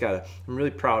guy I'm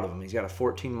really proud of him. He's got a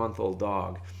 14-month-old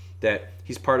dog that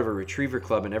he's part of a retriever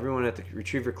club, and everyone at the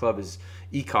retriever club is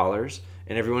e-collars,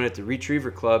 and everyone at the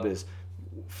retriever club is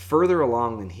further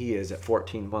along than he is at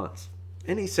 14 months.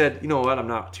 And he said, you know what, I'm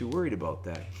not too worried about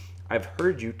that. I've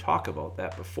heard you talk about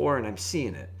that before, and I'm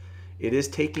seeing it. It is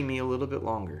taking me a little bit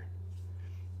longer,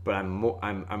 but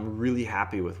I'm really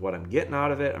happy with what I'm getting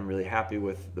out of it. I'm really happy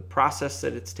with the process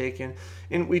that it's taken.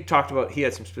 And we talked about, he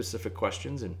had some specific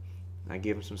questions, and I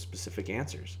gave him some specific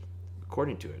answers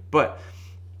according to it. But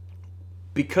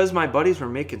because my buddies were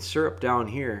making syrup down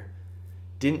here,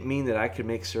 didn't mean that I could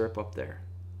make syrup up there.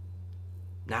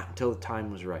 Not until the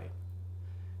time was right.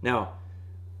 Now,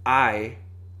 I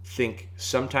think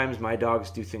sometimes my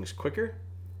dogs do things quicker,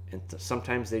 and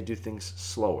sometimes they do things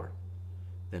slower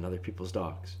than other people's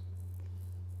dogs.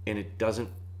 And it doesn't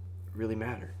really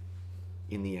matter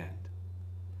in the end.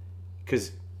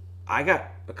 Because I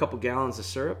got a couple gallons of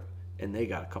syrup, and they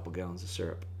got a couple gallons of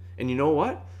syrup. And you know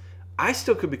what? I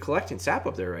still could be collecting sap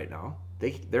up there right now.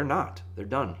 They're not. They're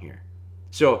done here.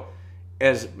 So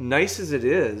as nice as it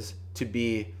is to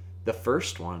be the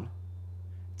first one,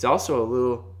 it's also a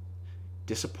little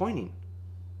disappointing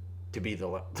to be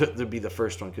the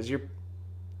first one, because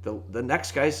the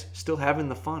next guy's still having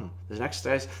the fun. The next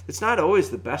guy's, it's not always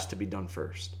the best to be done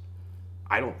first,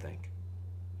 I don't think.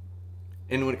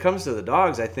 And when it comes to the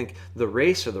dogs, I think the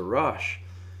race or the rush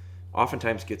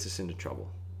oftentimes gets us into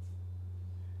trouble.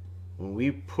 When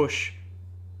we push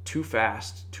too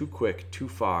fast, too quick, too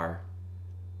far,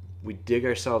 we dig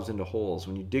ourselves into holes.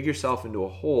 When you dig yourself into a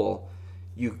hole,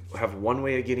 you have one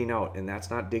way of getting out, and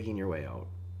that's not digging your way out.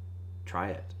 Try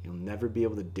it. You'll never be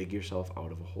able to dig yourself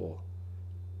out of a hole.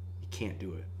 You can't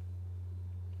do it.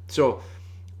 So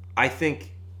I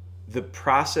think the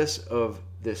process of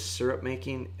this syrup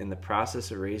making and the process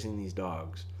of raising these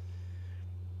dogs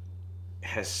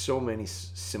has so many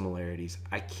similarities.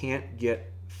 I can't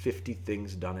get 50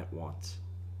 things done at once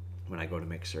when I go to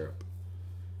make syrup.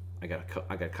 I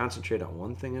gotta concentrate on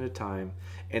one thing at a time.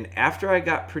 And after I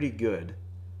got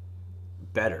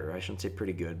better, I shouldn't say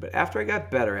pretty good, but after I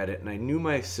got better at it and I knew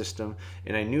my system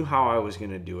and I knew how I was going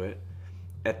to do it,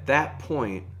 at that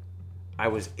point, I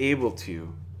was able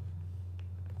to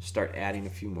start adding a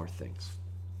few more things.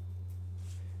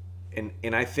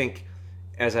 And I think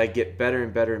as I get better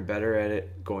and better and better at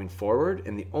it going forward,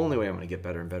 and the only way I'm going to get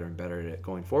better and better and better at it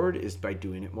going forward is by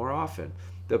doing it more often.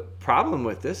 The problem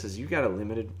with this is you got a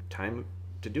limited time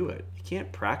to do it. You can't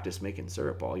practice making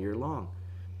syrup all year long.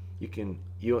 You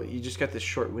just got this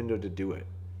short window to do it.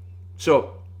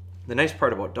 So the nice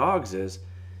part about dogs is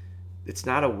it's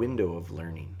not a window of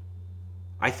learning.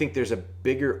 I think there's a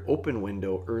bigger open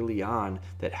window early on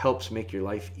that helps make your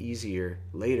life easier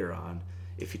later on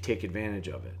if you take advantage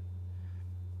of it.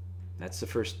 That's the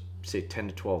first, say, 10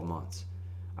 to 12 months.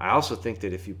 I also think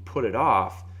that if you put it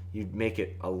off, you'd make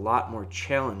it a lot more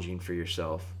challenging for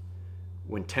yourself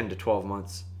when 10 to 12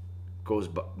 months goes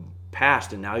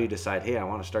past and now you decide, hey, I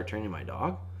want to start training my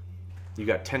dog. You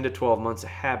got 10 to 12 months of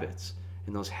habits,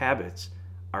 and those habits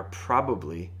are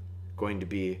probably going to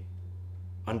be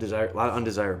a lot of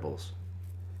undesirables.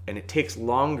 And it takes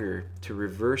longer to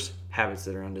reverse habits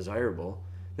that are undesirable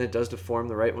than it does to form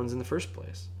the right ones in the first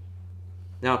place.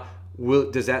 Now,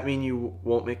 does that mean you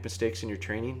won't make mistakes in your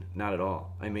training? Not at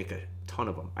all. I make a ton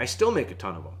of them. I still make a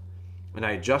ton of them, and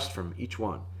I adjust from each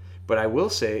one. But I will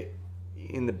say,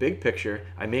 in the big picture,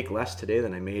 I make less today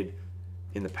than I made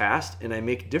in the past, and I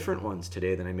make different ones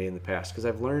today than I made in the past because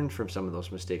I've learned from some of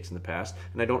those mistakes in the past,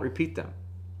 and I don't repeat them.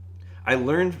 I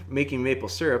learned making maple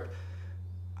syrup.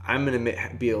 I'm going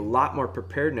to be a lot more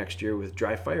prepared next year with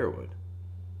dry firewood,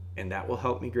 and that will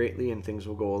help me greatly, and things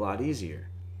will go a lot easier.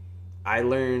 I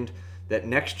learned that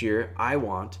next year I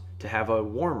want to have a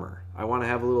warmer. I want to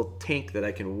have a little tank that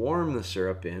I can warm the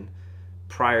syrup in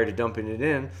prior to dumping it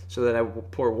in so that I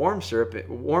pour warm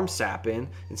sap in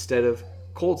instead of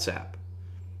cold sap.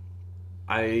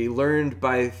 I learned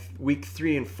by week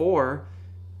 3 and 4,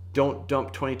 don't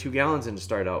dump 22 gallons in to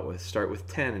start out with. Start with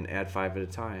 10 and add 5 at a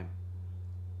time.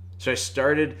 So I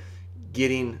started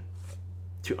getting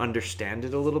to understand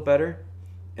it a little better,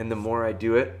 and the more I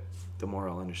do it, the more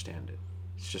I'll understand it.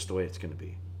 It's just the way it's going to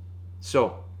be.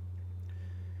 So,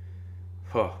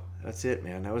 that's it,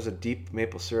 man. That was a deep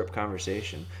maple syrup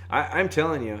conversation. I'm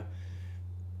telling you,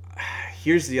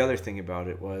 here's the other thing about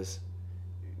it was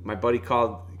my buddy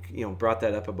brought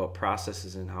that up about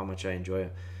processes and how much I enjoy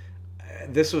it.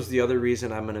 This was the other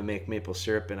reason I'm going to make maple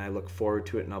syrup, and I look forward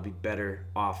to it, and I'll be better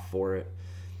off for it.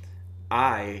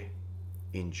 I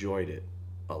enjoyed it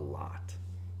a lot.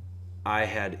 I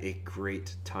had a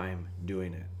great time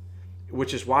doing it,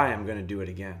 which is why I'm going to do it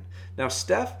again. Now,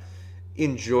 Steph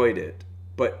enjoyed it,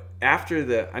 but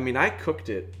I cooked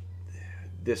it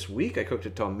this week. I cooked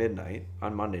it till midnight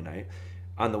on Monday night.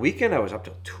 On the weekend, I was up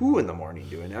till 2 in the morning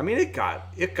doing it. I mean, it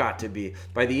got to be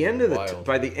by the end of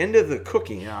the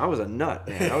cooking. I was a nut,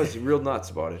 man. I was real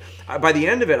nuts about it. By the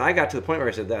end of it, I got to the point where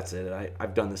I said, "That's it.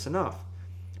 I've done this enough."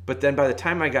 But then by the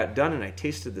time I got done and I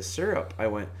tasted the syrup, I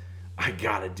went, "I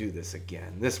gotta do this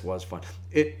again. This was fun."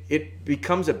 It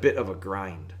becomes a bit of a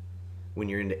grind when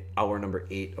you're into hour number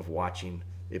 8 of watching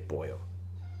it boil.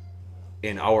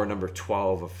 In hour number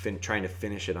 12 of trying to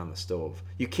finish it on the stove.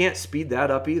 You can't speed that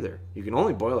up either. You can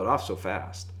only boil it off so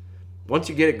fast. Once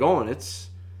you get it going,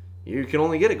 you can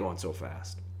only get it going so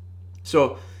fast.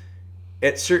 So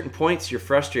at certain points, you're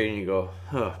frustrated and you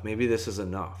go, maybe this is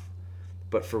enough.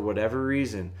 But for whatever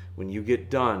reason, when you get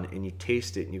done and you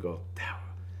taste it and you go,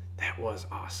 that was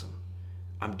awesome.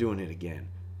 I'm doing it again.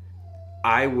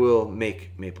 I will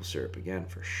make maple syrup again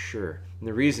for sure. And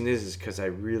the reason is because I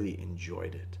really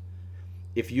enjoyed it.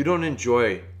 If you don't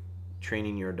enjoy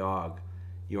training your dog,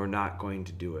 you're not going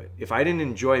to do it. If I didn't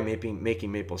enjoy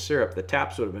making maple syrup, the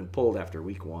taps would have been pulled after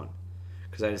week 1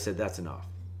 because I just said that's enough.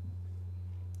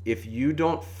 If you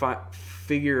don't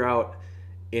figure out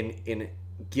and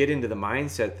get into the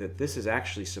mindset that this is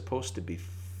actually supposed to be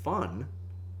fun,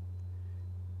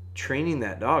 training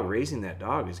that dog, raising that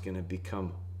dog is going to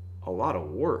become a lot of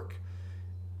work.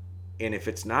 And if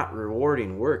it's not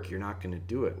rewarding work, you're not going to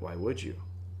do it. Why would you?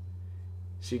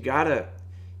 So you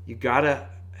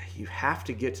have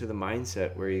to get to the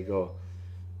mindset where you go,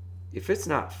 if it's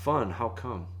not fun, how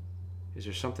come? Is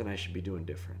there something I should be doing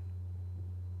different?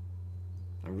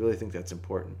 I really think that's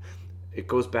important. It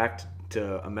goes back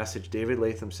to a message David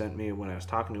Latham sent me when I was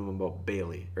talking to him about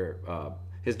Bailey, or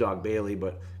his dog Bailey,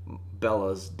 but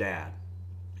Bella's dad.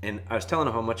 And I was telling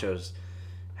him how much I was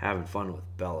having fun with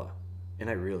Bella, and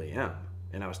I really am.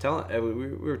 And I was we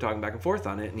were talking back and forth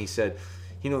on it, and he said,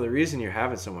 the reason you're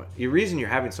having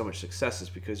so much success is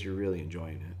because you're really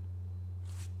enjoying it.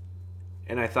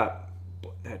 And I thought,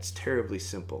 that's terribly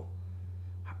simple.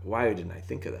 Why didn't I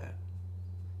think of that?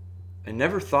 I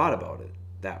never thought about it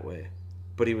that way,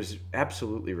 but he was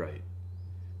absolutely right.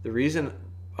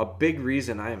 A big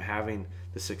reason I am having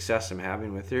the success I'm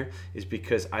having with her is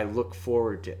because I look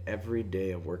forward to every day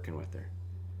of working with her.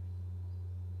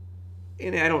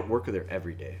 And I don't work with her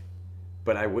every day,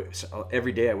 but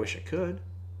every day I wish I could.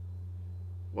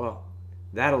 Well,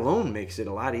 That alone makes it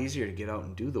a lot easier to get out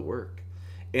and do the work.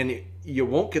 And you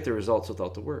won't get the results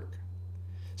without the work.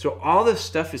 So all this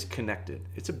stuff is connected.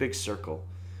 It's a big circle.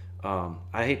 I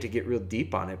hate to get real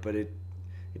deep on it, but it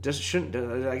shouldn't.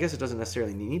 I guess it doesn't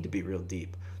necessarily need to be real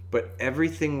deep. But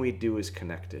everything we do is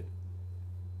connected.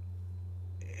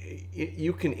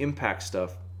 You can impact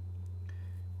stuff,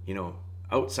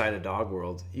 outside of dog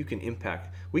world. We can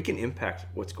impact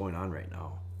what's going on right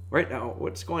now. Right now,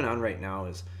 what's going on right now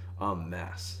is a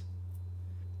mess.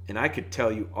 And I could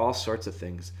tell you all sorts of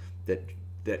things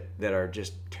that are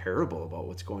just terrible about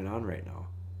what's going on right now.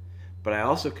 But I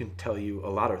also can tell you a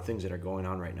lot of things that are going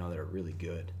on right now that are really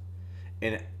good.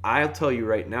 And I'll tell you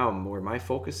right now, where my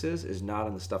focus is not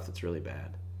on the stuff that's really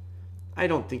bad. I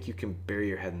don't think you can bury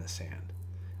your head in the sand.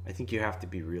 I think you have to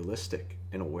be realistic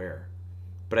and aware.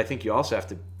 But I think you also have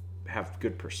to have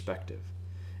good perspective.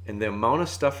 And the amount of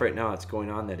stuff right now that's going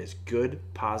on that is good,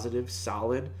 positive,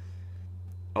 solid,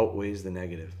 outweighs the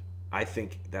negative. I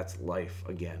think that's life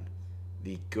again.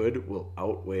 The good will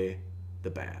outweigh the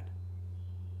bad.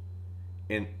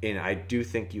 And I do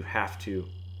think you have to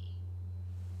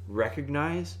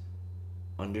recognize,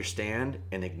 understand,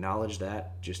 and acknowledge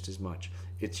that just as much.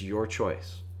 It's your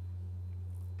choice.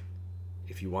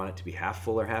 If you want it to be half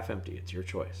full or half empty, it's your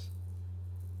choice.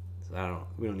 So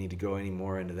we don't need to go any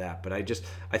more into that, but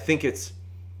I think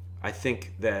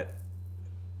that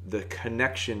the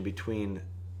connection between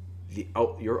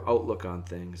your outlook on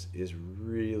things is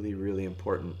really, really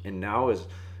important. And now is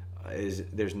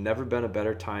there's never been a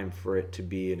better time for it to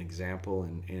be an example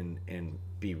and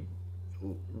be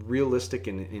realistic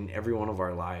in every one of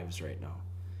our lives right now.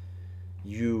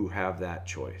 You have that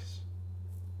choice.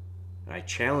 And I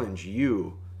challenge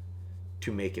you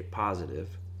to make it positive.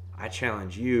 I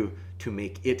challenge you to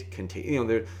make it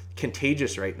contagious.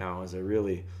 Contagious right now is a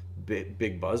really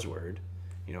big buzzword.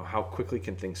 How quickly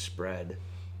can things spread?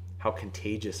 How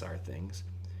contagious are things?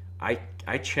 I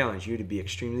challenge you to be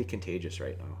extremely contagious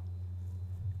right now.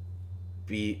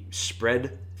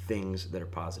 Spread things that are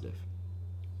positive.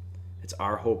 It's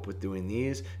our hope with doing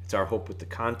these. It's our hope with the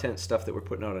content stuff that we're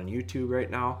putting out on YouTube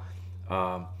right now.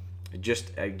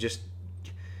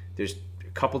 There's a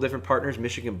couple different partners.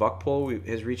 Michigan Buckpole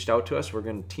has reached out to us. We're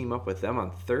going to team up with them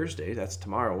on Thursday. That's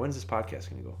tomorrow. When's this podcast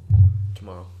going to go?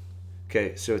 Tomorrow.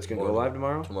 Okay, so it's going to go live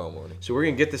tomorrow? Tomorrow morning. So we're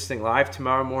going to get this thing live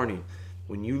tomorrow morning.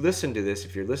 When you listen to this,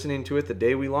 if you're listening to it the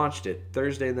day we launched it,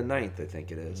 Thursday the 9th, I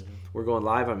think it is, we're going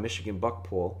live on Michigan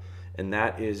Buckpole, and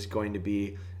that is going to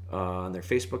be on their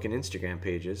Facebook and Instagram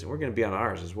pages, and we're going to be on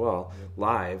ours as well,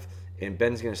 live, and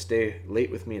Ben's going to stay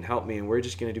late with me and help me, and we're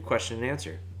just going to do question and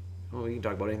answer. Well, you can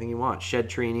talk about anything you want. Shed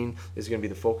training is going to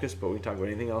be the focus, but we can talk about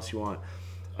anything else you want.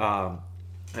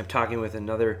 I'm talking with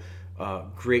another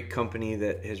great company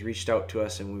that has reached out to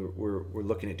us, and we're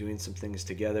looking at doing some things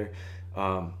together.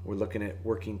 We're looking at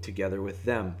working together with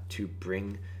them to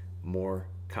bring more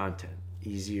content,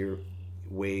 easier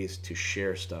ways to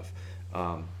share stuff.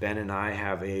 Ben and I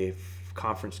have a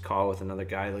conference call with another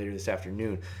guy later this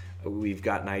afternoon. We've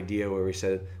got an idea where we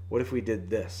said, what if we did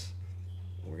this?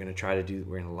 We're going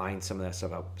to line some of that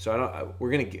stuff up. So I don't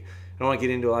want to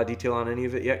get into a lot of detail on any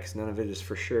of it yet, because none of it is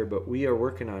for sure, but we are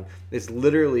working on, it's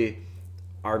literally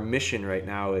our mission right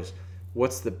now is,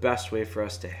 what's the best way for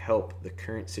us to help the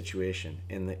current situation?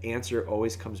 And the answer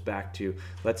always comes back to,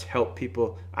 let's help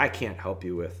people. I can't help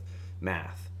you with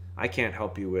math. I can't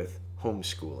help you with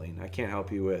homeschooling. I can't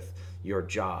help you with your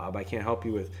job. I can't help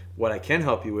you with, what I can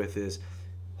help you with is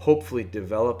hopefully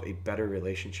develop a better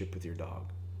relationship with your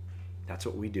dog. That's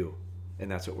what we do, and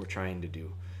that's what we're trying to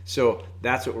do. So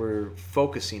that's what we're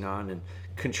focusing on, and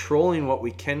controlling what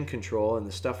we can control, and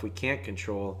the stuff we can't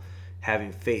control,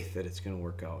 having faith that it's going to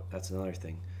work out. That's another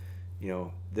thing.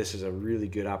 This is a really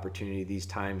good opportunity these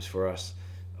times for us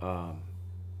to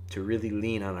really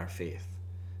lean on our faith.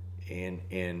 And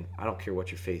I don't care what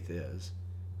your faith is.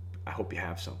 I hope you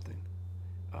have something.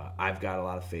 I've got a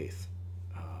lot of faith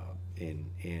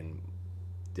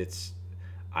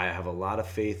I have a lot of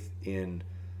faith in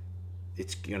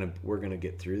we're gonna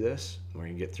get through this. We're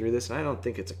gonna get through this, and I don't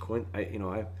think it's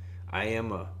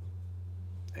I'm a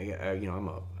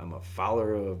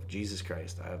follower of Jesus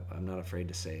Christ. I'm not afraid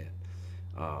to say it,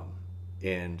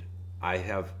 and I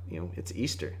have it's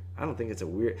Easter. I don't think it's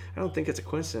a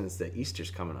coincidence that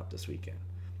Easter's coming up this weekend.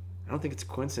 I don't think it's a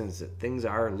coincidence that things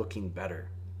are looking better.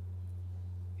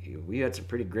 We had some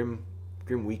pretty grim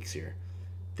weeks here.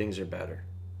 Things are better.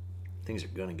 Things are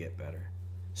going to get better.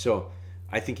 So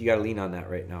I think you got to lean on that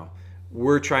right now.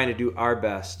 We're trying to do our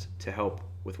best to help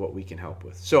with what we can help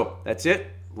with. So that's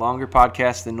it. Longer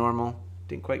podcast than normal.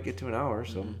 Didn't quite get to an hour,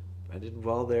 so I did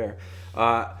well there.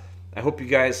 I hope you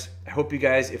guys,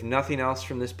 if nothing else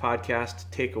from this podcast,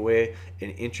 take away an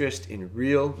interest in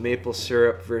real maple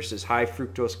syrup versus high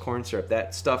fructose corn syrup.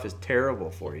 That stuff is terrible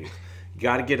for you. You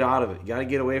got to get out of it. You got to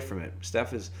get away from it.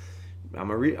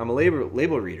 I'm a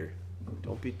label reader.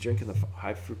 Don't be drinking the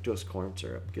high fructose corn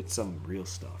syrup. Get some real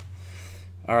stuff.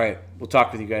 All right, we'll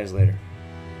talk with you guys later.